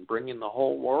world and bringing the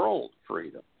whole world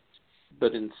freedom.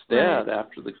 But instead,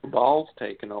 after the cabal's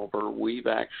taken over, we've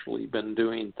actually been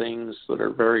doing things that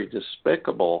are very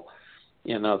despicable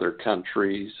in other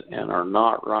countries and are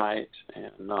not right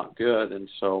and not good. And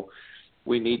so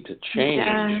we need to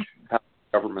change how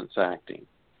the government's acting.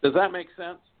 Does that make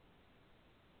sense?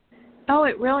 Oh,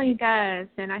 it really does.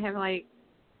 And I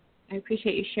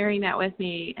appreciate you sharing that with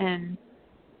me. And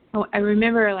I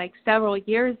remember several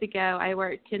years ago, I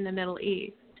worked in the Middle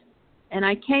East. And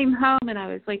I came home and I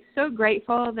was so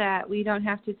grateful that we don't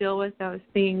have to deal with those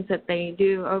things that they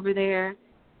do over there.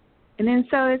 And then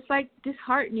so it's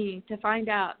disheartening to find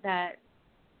out that,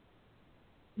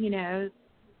 pedophilia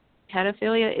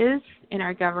is in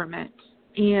our government.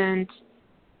 And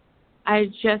I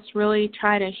just really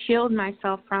try to shield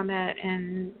myself from it,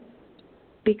 and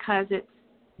because it's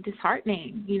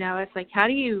disheartening. It's how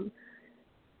do you,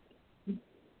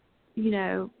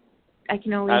 I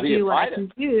can only do what I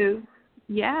can do.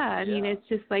 Yeah, I mean, it's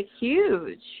just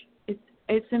huge.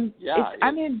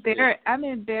 I'm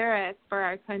embarrassed for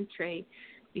our country,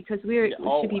 because we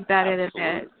should be better than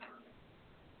this.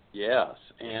 Yes,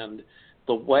 and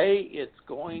the way it's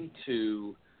going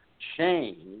to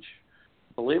change,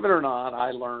 believe it or not,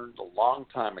 I learned a long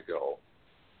time ago,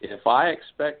 if I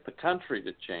expect the country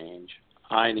to change,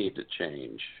 I need to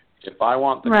change. If I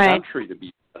want the country to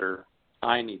be better,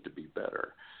 I need to be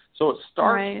better. So it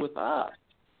starts with us,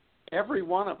 every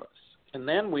one of us. And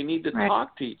then we need to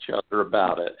talk to each other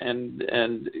about it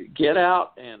and get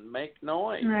out and make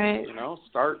noise.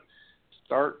 Start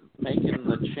making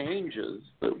the changes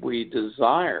that we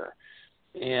desire.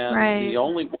 And the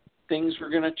only way things are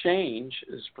going to change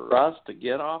is for us to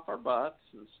get off our butts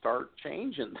and start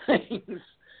changing things.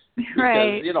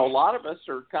 Because, a lot of us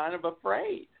are kind of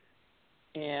afraid.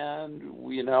 And,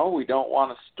 we don't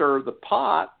want to stir the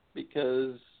pot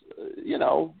because,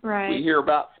 we hear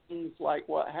about things like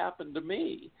what happened to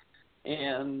me.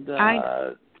 And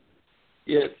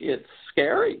it's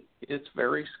scary. It's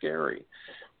very scary.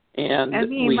 And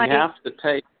we have to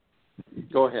take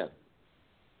 – go ahead.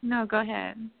 No, go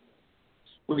ahead.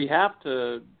 We have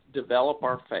to develop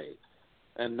our faith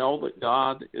and know that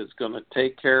God is going to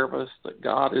take care of us, that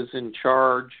God is in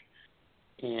charge,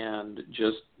 and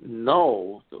just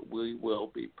know that we will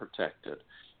be protected.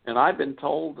 And I've been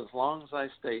told as long as I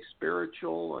stay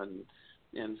spiritual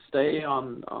and stay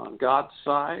on God's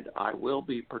side, I will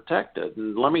be protected.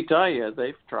 And let me tell you,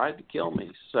 they've tried to kill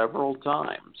me several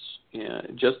times,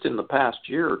 just in the past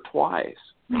year, twice.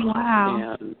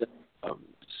 Wow. And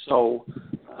so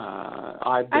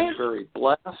I've been very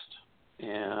blessed.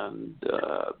 And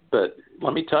but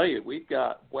let me tell you, we've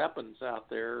got weapons out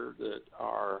there that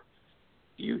are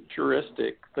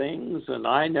futuristic things, and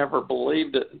I never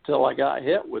believed it until I got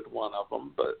hit with one of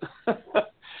them. But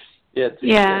it's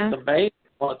amazing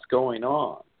what's going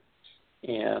on.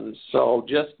 And so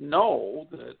just know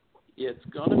that it's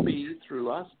going to be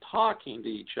through us talking to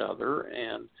each other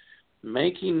and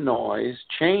making noise,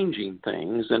 changing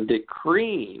things, and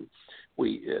decreeing.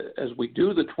 As we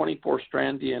do the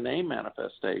 24-strand DNA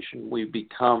manifestation, we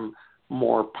become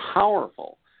more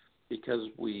powerful because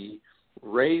we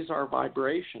raise our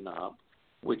vibration up,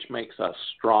 which makes us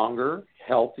stronger,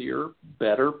 healthier,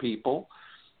 better people.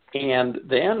 And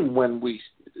then when we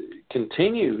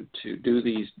continue to do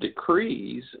these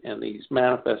decrees and these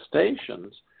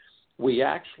manifestations, we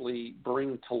actually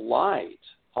bring to light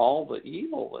all the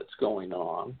evil that's going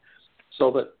on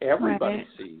so that everybody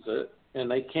sees it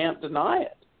and they can't deny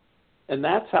it. And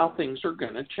that's how things are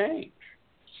going to change.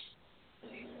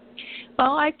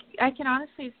 Well, I can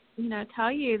honestly,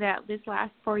 tell you that this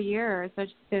last 4 years I've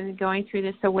just been going through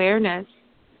this awareness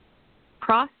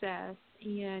process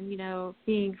and,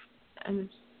 I'm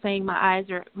saying my eyes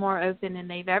are more open than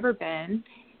they've ever been.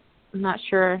 I'm not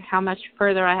sure how much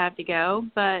further I have to go,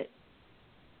 but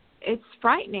it's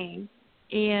frightening.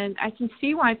 And I can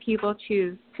see why people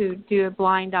choose to do a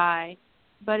blind eye.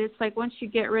 But it's like once you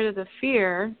get rid of the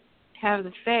fear, have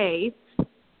the faith,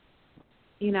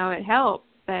 it helps.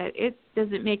 But it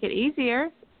doesn't make it easier,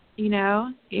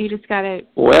 You just got to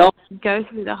go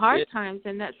through the hard times,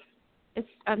 and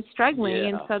I'm struggling. Yeah.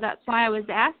 And so that's why I was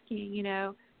asking,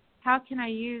 how can I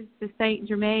use the Saint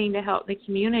Germain to help the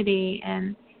community?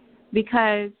 And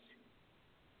because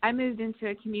I moved into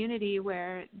a community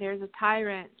where there's a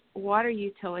tyrant water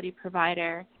utility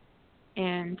provider,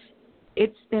 and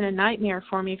it's been a nightmare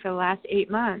for me for the last 8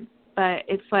 months. But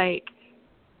it's like,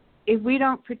 if we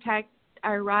don't protect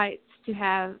our rights to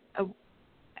have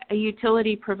a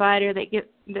utility provider that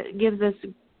gives us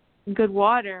good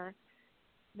water,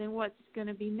 then what's going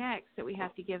to be next that we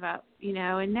have to give up,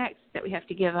 and next that we have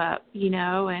to give up,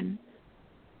 and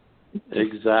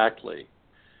exactly.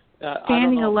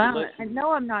 Standing alone. I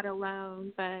know I'm not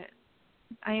alone, but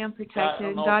I am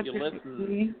protected. God protects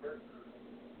me.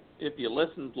 If you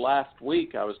listened last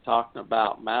week, I was talking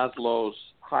about Maslow's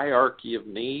hierarchy of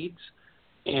needs,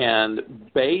 and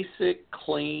basic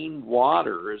clean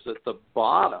water is at the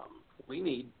bottom. We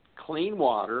need clean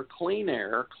water, clean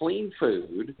air, clean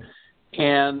food,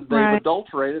 and they've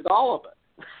adulterated all of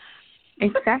it.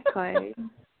 Exactly.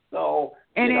 So,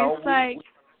 it's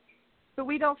but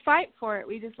we don't fight for it.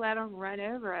 We just let them run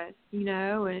over us,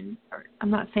 and I'm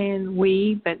not saying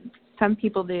we, but some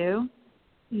people do,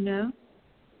 Well,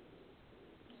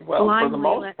 blindly for the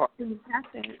most part, things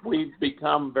happen. we've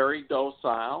become very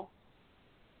docile.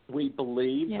 We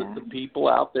believe that the people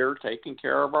out there taking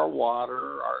care of our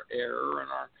water, our air, and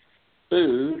our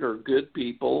food are good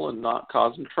people and not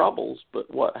causing troubles. But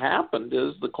what happened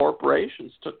is the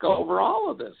corporations took over all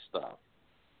of this stuff.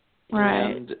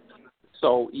 Right. And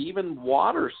so even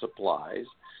water supplies,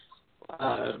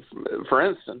 for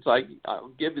instance, I'll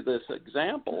give you this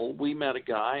example. We met a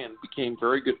guy and became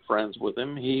very good friends with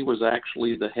him. He was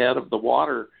actually the head of the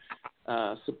water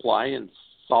supply in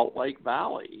Salt Lake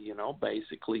Valley,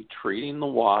 basically treating the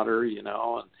water,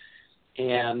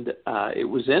 and it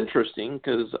was interesting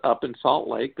because up in Salt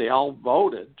Lake, they all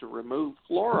voted to remove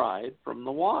fluoride from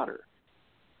the water.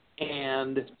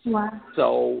 And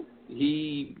so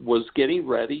he was getting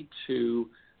ready to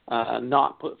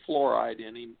not put fluoride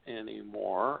in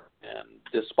anymore and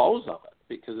dispose of it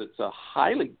because it's a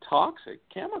highly toxic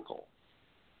chemical.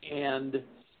 And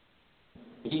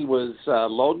he was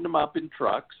loading them up in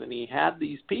trucks, and he had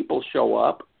these people show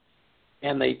up,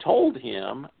 and they told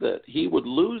him that he would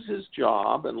lose his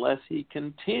job unless he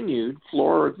continued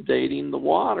fluoridating the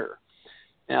water.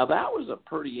 Now, that was a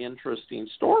pretty interesting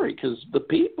story because the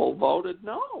people voted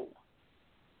no.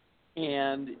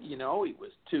 And, he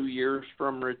was 2 years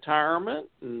from retirement,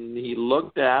 and he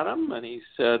looked at them, and he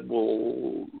said,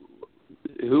 well,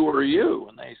 who are you?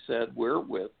 And they said, we're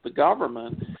with the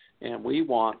government, and we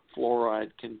want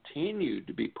fluoride continued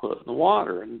to be put in the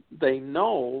water. And they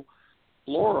know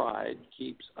fluoride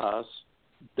keeps us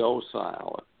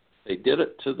docile. They did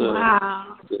it to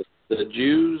the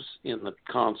Jews in the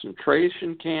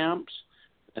concentration camps,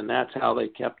 and that's how they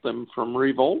kept them from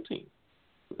revolting.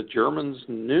 The Germans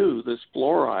knew this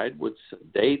fluoride would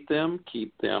sedate them,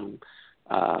 keep them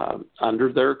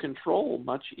under their control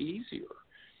much easier.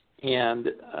 And,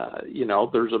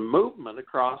 there's a movement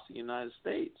across the United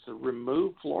States to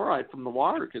remove fluoride from the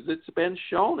water because it's been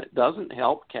shown it doesn't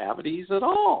help cavities at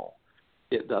all.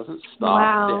 It doesn't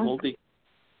stop dental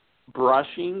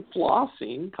brushing,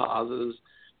 flossing causes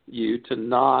you to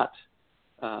not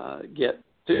get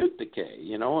tooth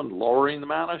decay, and lowering the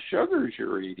amount of sugars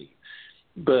you're eating.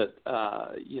 But,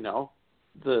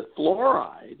 the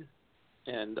fluoride,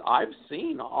 and I've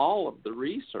seen all of the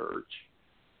research,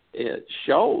 it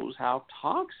shows how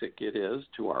toxic it is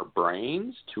to our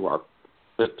brains, to our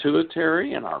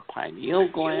pituitary and our pineal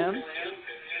gland,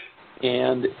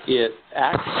 and it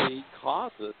actually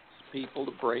causes people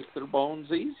to break their bones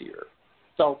easier.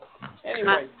 So,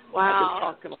 anyway,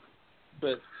 I've been talking,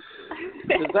 but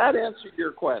does that answer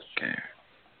your question?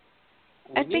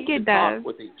 I think it does. Talk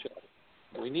with each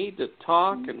other. We need to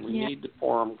talk, and we need to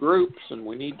form groups, and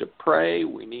we need to pray.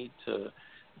 We need to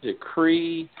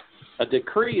decree. A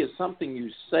decree is something you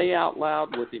say out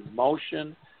loud with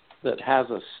emotion that has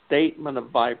a statement of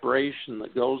vibration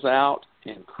that goes out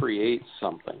and creates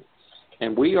something.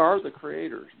 And we are the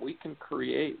creators. We can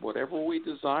create whatever we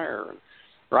desire. And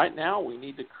right now we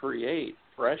need to create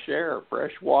fresh air,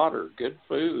 fresh water, good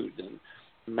food, and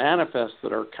manifest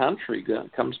that our country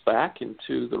comes back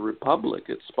into the republic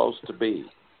it's supposed to be.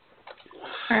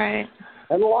 All right.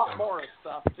 And a lot more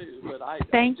stuff too, but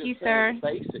Thank you, sir.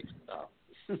 Basic stuff.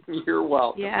 You're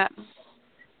welcome. Yeah.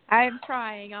 I am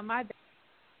trying on my best.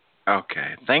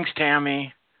 Okay. Thanks,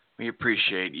 Tammy. We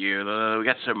appreciate you. We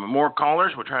got some more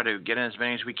callers. We'll try to get in as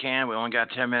many as we can. We only got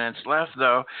 10 minutes left,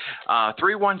 though.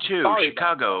 312, Sorry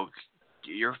Chicago.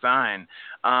 You're fine.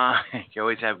 You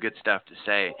always have good stuff to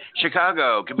say.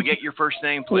 Chicago, can we get your first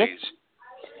name, please?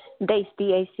 Yes. Dace,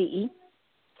 D-A-C-E.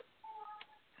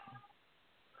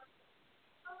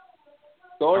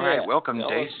 Go ahead. All right. Welcome,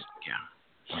 Dace.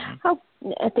 Yeah. Oh,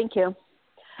 thank you.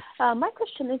 My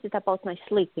question is about my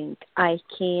sleeping. I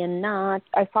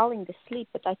fall into sleep,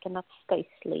 but I cannot stay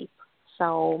asleep.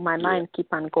 So my mind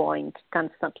keep on going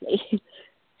constantly.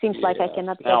 Seems like I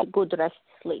cannot get good rest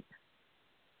sleep.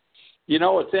 You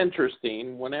know, it's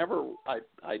interesting. Whenever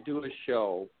I do a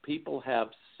show, people have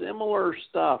similar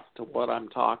stuff to what I'm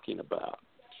talking about.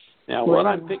 Now, what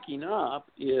I'm picking up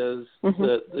is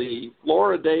that the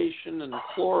fluoridation and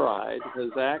fluoride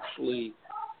has actually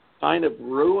kind of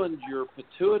ruined your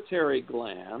pituitary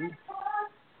gland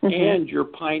and your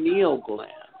pineal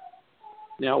gland.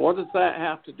 Now, what does that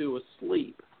have to do with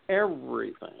sleep?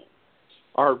 Everything.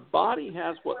 Our body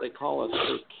has what they call a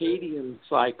circadian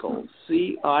cycle,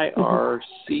 C-I-R-C-A-D-I-A-N,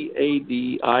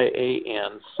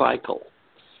 cycle.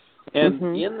 And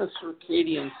in the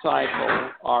circadian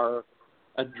cycle, our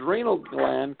adrenal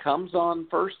gland comes on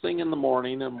first thing in the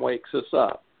morning and wakes us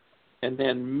up. And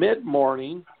then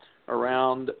mid-morning,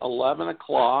 around 11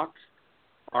 o'clock,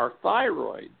 our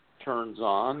thyroid turns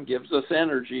on, gives us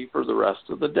energy for the rest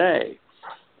of the day.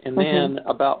 And then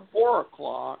about 4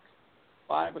 o'clock,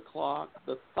 5 o'clock,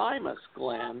 the thymus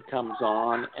gland comes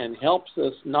on and helps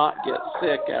us not get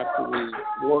sick after we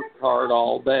worked hard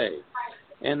all day.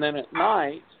 And then at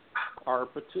night, our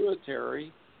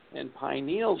pituitary and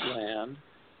pineal gland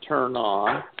turn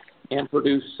on and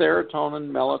produce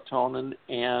serotonin, melatonin,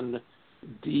 and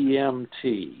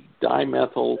DMT,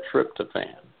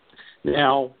 dimethyltryptophan.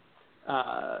 Now,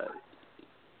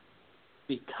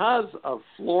 because of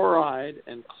fluoride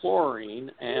and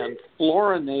chlorine and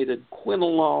fluorinated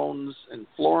quinolones and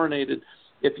fluorinated,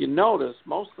 if you notice,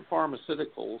 most of the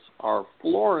pharmaceuticals are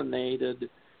fluorinated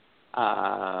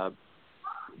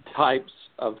types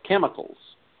of chemicals.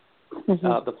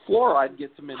 The fluoride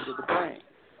gets them into the brain.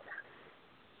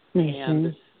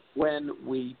 And when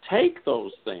we take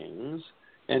those things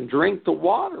and drink the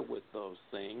water with those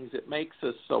things, it makes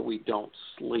us so we don't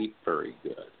sleep very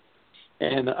good.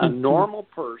 And a normal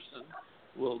person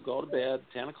will go to bed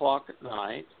 10 o'clock at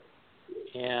night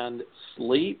and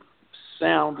sleep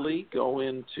soundly, go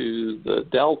into the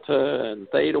delta and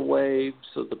theta waves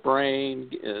of the brain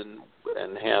and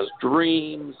has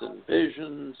dreams and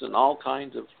visions and all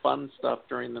kinds of fun stuff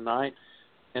during the night.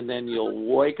 And then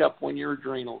you'll wake up when your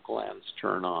adrenal glands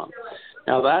turn on.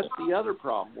 Now, that's the other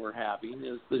problem we're having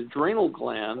is the adrenal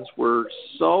glands were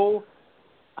so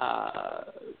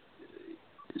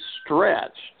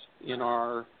stretched in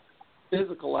our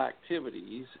physical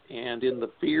activities and in the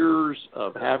fears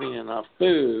of having enough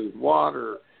food,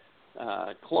 water,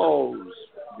 clothes,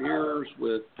 fears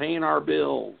with paying our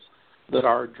bills, that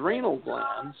our adrenal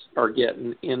glands are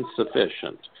getting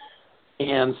insufficient.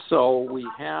 And so we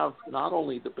have not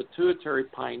only the pituitary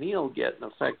pineal getting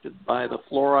affected by the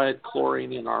fluoride,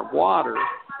 chlorine in our water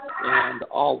and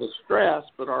all the stress,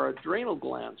 but our adrenal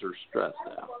glands are stressed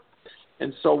out.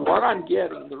 And so what I'm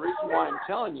getting, the reason why I'm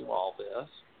telling you all this,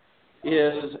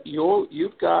 is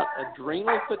you've got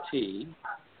adrenal fatigue,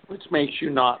 which makes you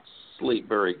not sleep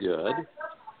very good,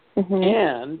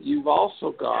 and you've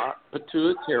also got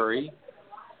pituitary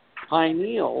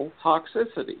pineal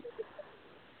toxicity.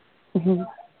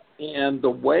 And the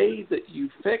way that you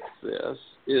fix this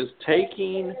is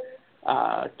taking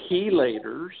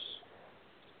chelators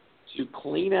to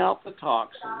clean out the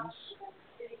toxins,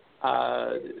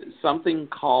 something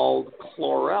called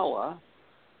chlorella,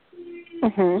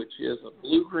 which is a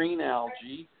blue-green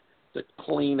algae to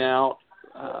clean out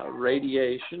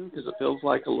radiation, because it feels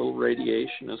like a little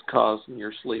radiation is causing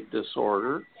your sleep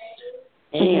disorder.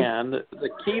 And the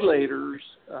chelators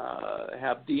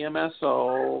have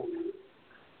DMSO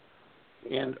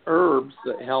and herbs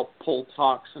that help pull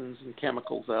toxins and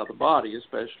chemicals out of the body,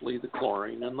 especially the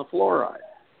chlorine and the fluoride.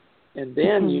 And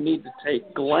then you need to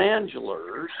take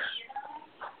glandulars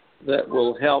that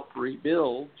will help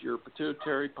rebuild your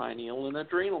pituitary, pineal, and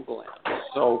adrenal glands.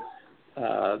 So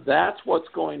that's what's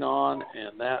going on,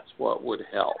 and that's what would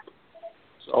help.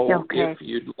 So if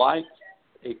you'd like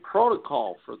a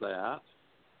protocol for that,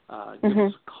 give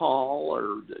us a call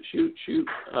or shoot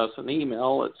us an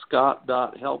email at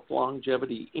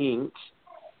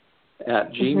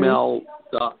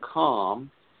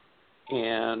scott.helplongevitync@gmail.com,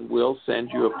 and we'll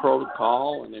send you a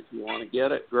protocol. And if you want to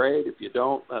get it, great. If you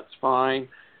don't, that's fine.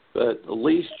 But at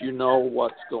least you know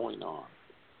what's going on.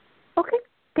 Okay.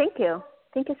 Thank you.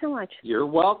 Thank you so much. You're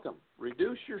welcome.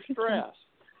 Reduce your stress.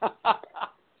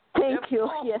 Thank you.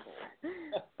 Yes.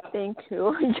 Thank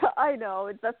you. Yeah, I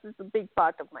know. That's a big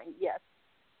part of mine. Yes.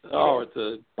 Oh, it's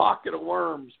a pocket of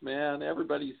worms, man.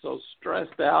 Everybody's so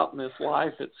stressed out in this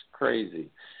life. It's crazy.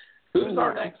 Who's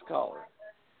our next caller?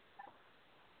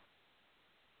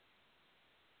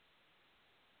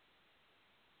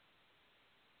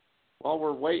 While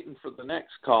we're waiting for the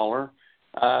next caller,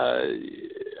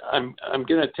 I'm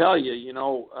going to tell you,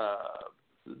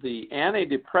 the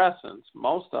antidepressants,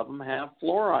 most of them have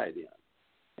fluoride in,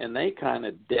 and they kind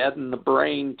of deaden the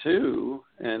brain too,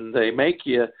 and they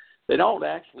don't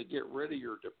actually get rid of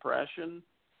your depression.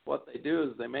 What they do is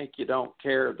they make you don't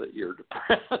care that you're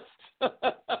depressed.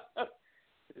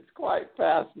 It's quite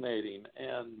fascinating.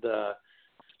 And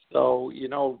so,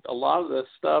 a lot of the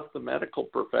stuff the medical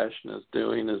profession is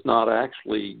doing is not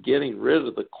actually getting rid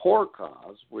of the core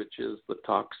cause, which is the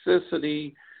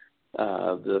toxicity,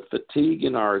 the fatigue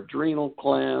in our adrenal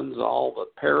glands, all the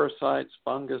parasites,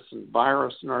 fungus, and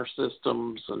virus in our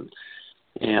systems,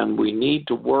 and we need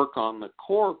to work on the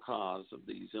core cause of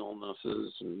these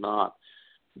illnesses and not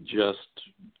just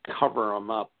cover them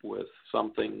up with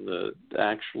something that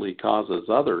actually causes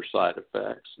other side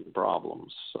effects and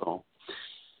problems. So,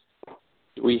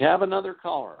 do we have another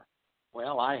caller?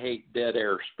 Well, I hate dead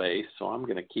air space, so I'm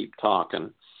going to keep talking.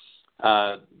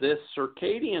 This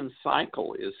circadian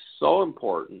cycle is so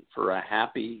important for a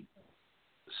happy,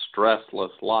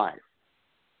 stressless life.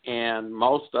 And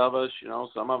most of us,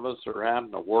 some of us are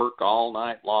having to work all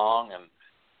night long,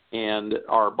 and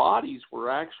our bodies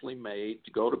were actually made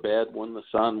to go to bed when the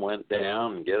sun went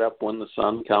down and get up when the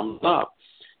sun comes up.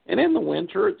 And in the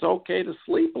winter, it's okay to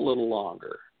sleep a little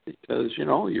longer because,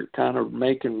 you're kind of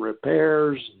making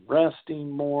repairs and resting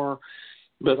more.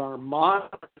 But our modern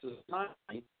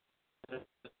society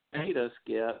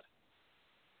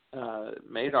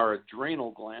made our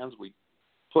adrenal glands, we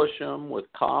push them with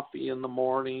coffee in the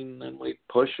morning, and we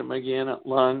push them again at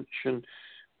lunch and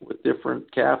with different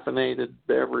caffeinated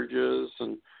beverages,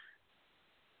 and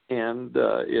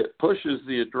it pushes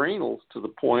the adrenals to the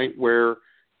point where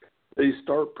they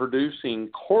start producing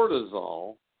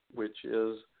cortisol, which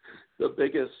is the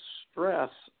biggest stress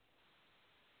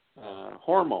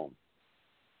hormone.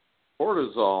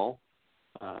 Cortisol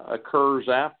occurs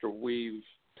after we've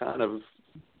kind of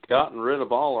gotten rid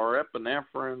of all our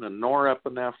epinephrine and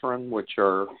norepinephrine, which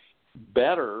are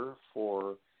better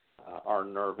for our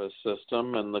nervous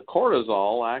system, and the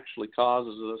cortisol actually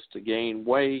causes us to gain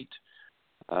weight,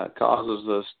 causes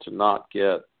us to not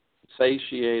get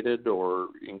satiated, or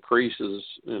increases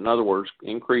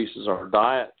our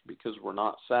diet because we're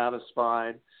not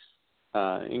satisfied,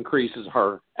 increases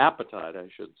our appetite, I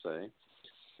should say,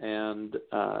 and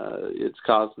it's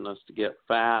causing us to get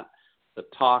fat. The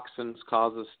toxins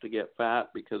cause us to get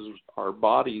fat because our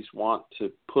bodies want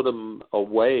to put them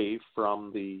away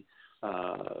from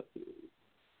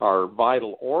our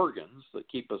vital organs that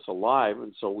keep us alive,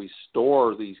 and so we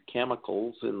store these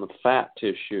chemicals in the fat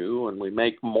tissue, and we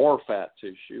make more fat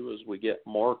tissue as we get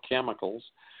more chemicals.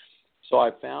 So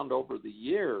I found over the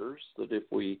years that if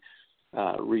we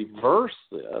reverse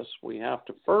this, we have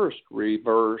to first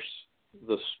reverse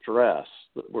the stress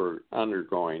that we're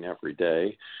undergoing every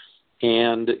day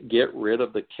and get rid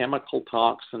of the chemical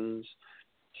toxins,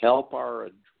 help our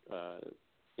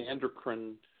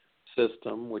endocrine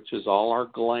system, which is all our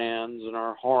glands and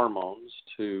our hormones,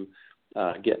 to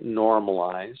get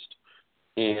normalized.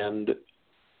 And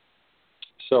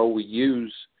so we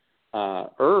use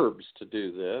herbs to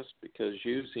do this, because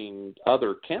using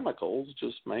other chemicals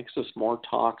just makes us more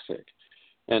toxic.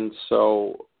 And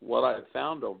so what I've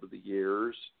found over the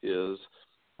years is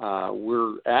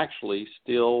we're actually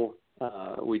still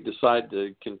we decided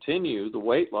to continue the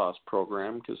weight loss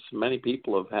program because many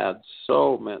people have had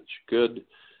so much good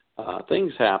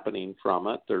things happening from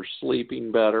it. They're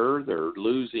sleeping better, they're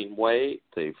losing weight,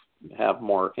 they have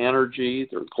more energy,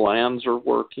 their glands are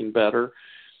working better.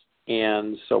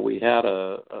 And so we had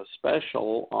a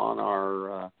special on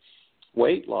our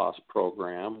weight loss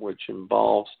program, which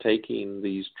involves taking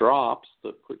these drops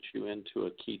that put you into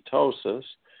a ketosis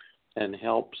and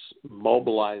helps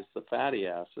mobilize the fatty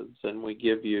acids. And we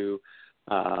give you,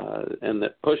 and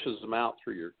that pushes them out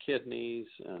through your kidneys.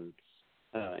 And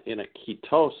in a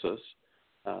ketosis,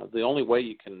 the only way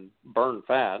you can burn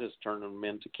fat is turn them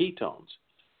into ketones.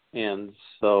 And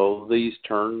so these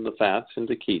turn the fats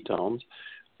into ketones.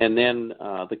 And then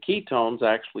the ketones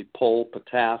actually pull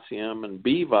potassium and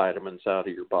B vitamins out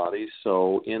of your body.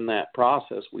 So in that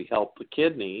process, we help the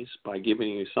kidneys by giving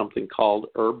you something called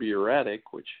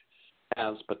herburetic, which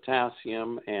has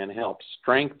potassium and helps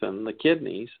strengthen the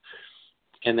kidneys.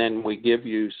 And then we give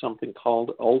you something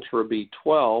called Ultra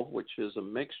B12, which is a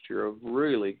mixture of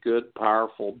really good,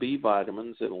 powerful B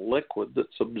vitamins in a liquid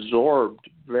that's absorbed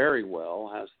very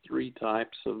well, has 3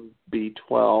 types of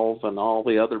B12 and all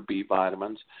the other B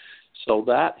vitamins. So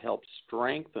that helps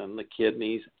strengthen the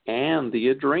kidneys and the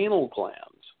adrenal glands.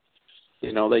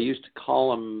 You know, they used to call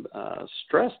them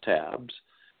stress tabs,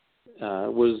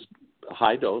 was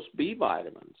high-dose B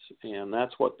vitamins, and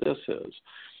that's what this is.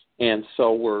 And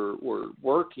so we're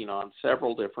working on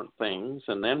several different things,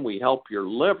 and then we help your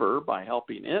liver by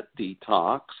helping it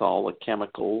detox all the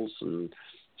chemicals and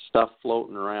stuff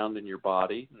floating around in your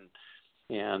body.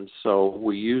 And so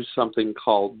we use something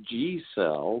called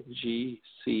G-Cell,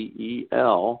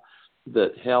 G-C-E-L,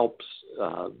 that helps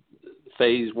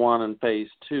phase 1 and phase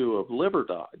 2 of liver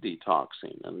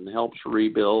detoxing and helps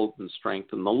rebuild and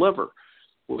strengthen the liver,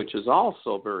 which is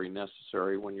also very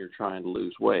necessary when you're trying to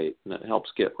lose weight, and it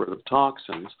helps get rid of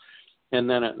toxins. And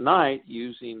then at night,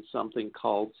 using something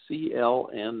called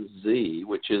CLNZ,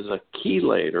 which is a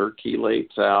chelator,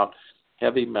 chelates out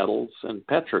heavy metals and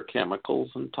petrochemicals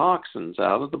and toxins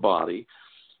out of the body,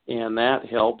 and that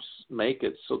helps make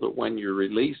it so that when you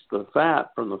release the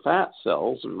fat from the fat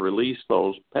cells and release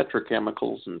those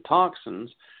petrochemicals and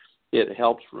toxins, it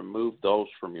helps remove those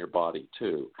from your body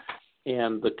too.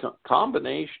 And the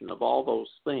combination of all those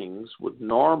things would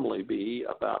normally be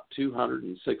about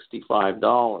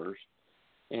 $265,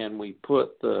 and we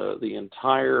put the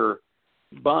entire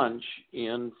bunch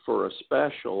in for a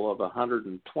special of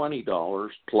 $120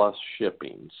 plus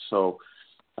shipping. So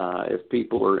if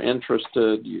people are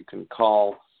interested, you can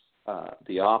call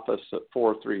the office at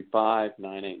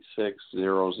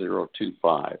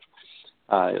 435-986-0025.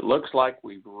 It looks like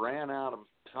we've ran out of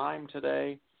time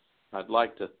today. I'd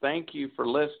like to thank you for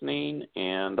listening,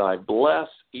 and I bless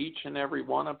each and every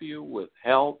one of you with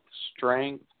health,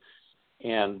 strength,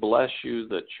 and bless you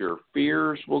that your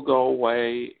fears will go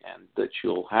away and that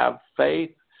you'll have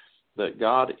faith that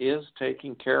God is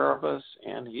taking care of us,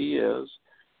 and He is,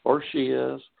 or she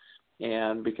is,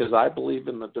 and because I believe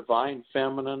in the divine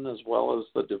feminine as well as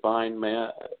the divine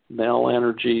male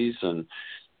energies, and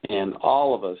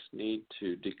all of us need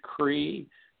to decree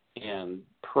and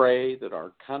pray that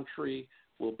our country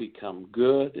will become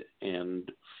good and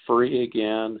free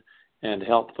again and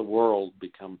help the world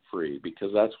become free,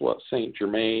 because that's what Saint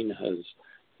Germain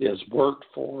has worked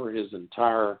for his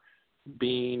entire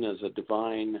being as a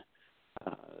divine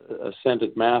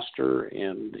ascended master,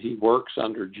 and he works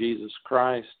under Jesus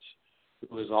Christ,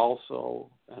 who is also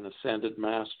an ascended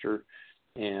master,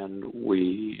 and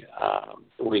we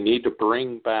need to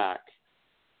bring back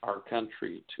our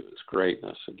country to its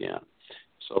greatness again.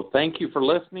 So thank you for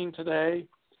listening today.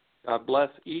 God bless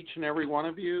each and every one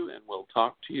of you, and we'll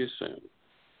talk to you soon.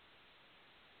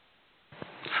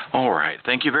 All right.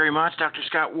 Thank you very much, Dr.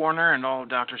 Scott Werner, and all of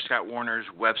Dr. Scott Werner's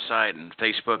website and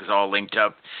Facebook is all linked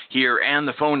up here, and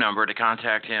the phone number to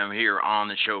contact him here on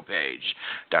the show page.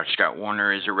 Dr. Scott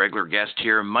Werner is a regular guest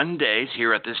here Mondays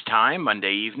here at this time,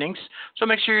 Monday evenings, so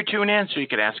make sure you tune in so you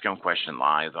can ask him a question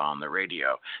live on the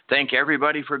radio. Thank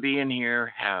everybody for being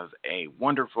here. Have a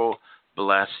wonderful,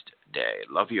 blessed day.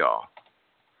 Love you all.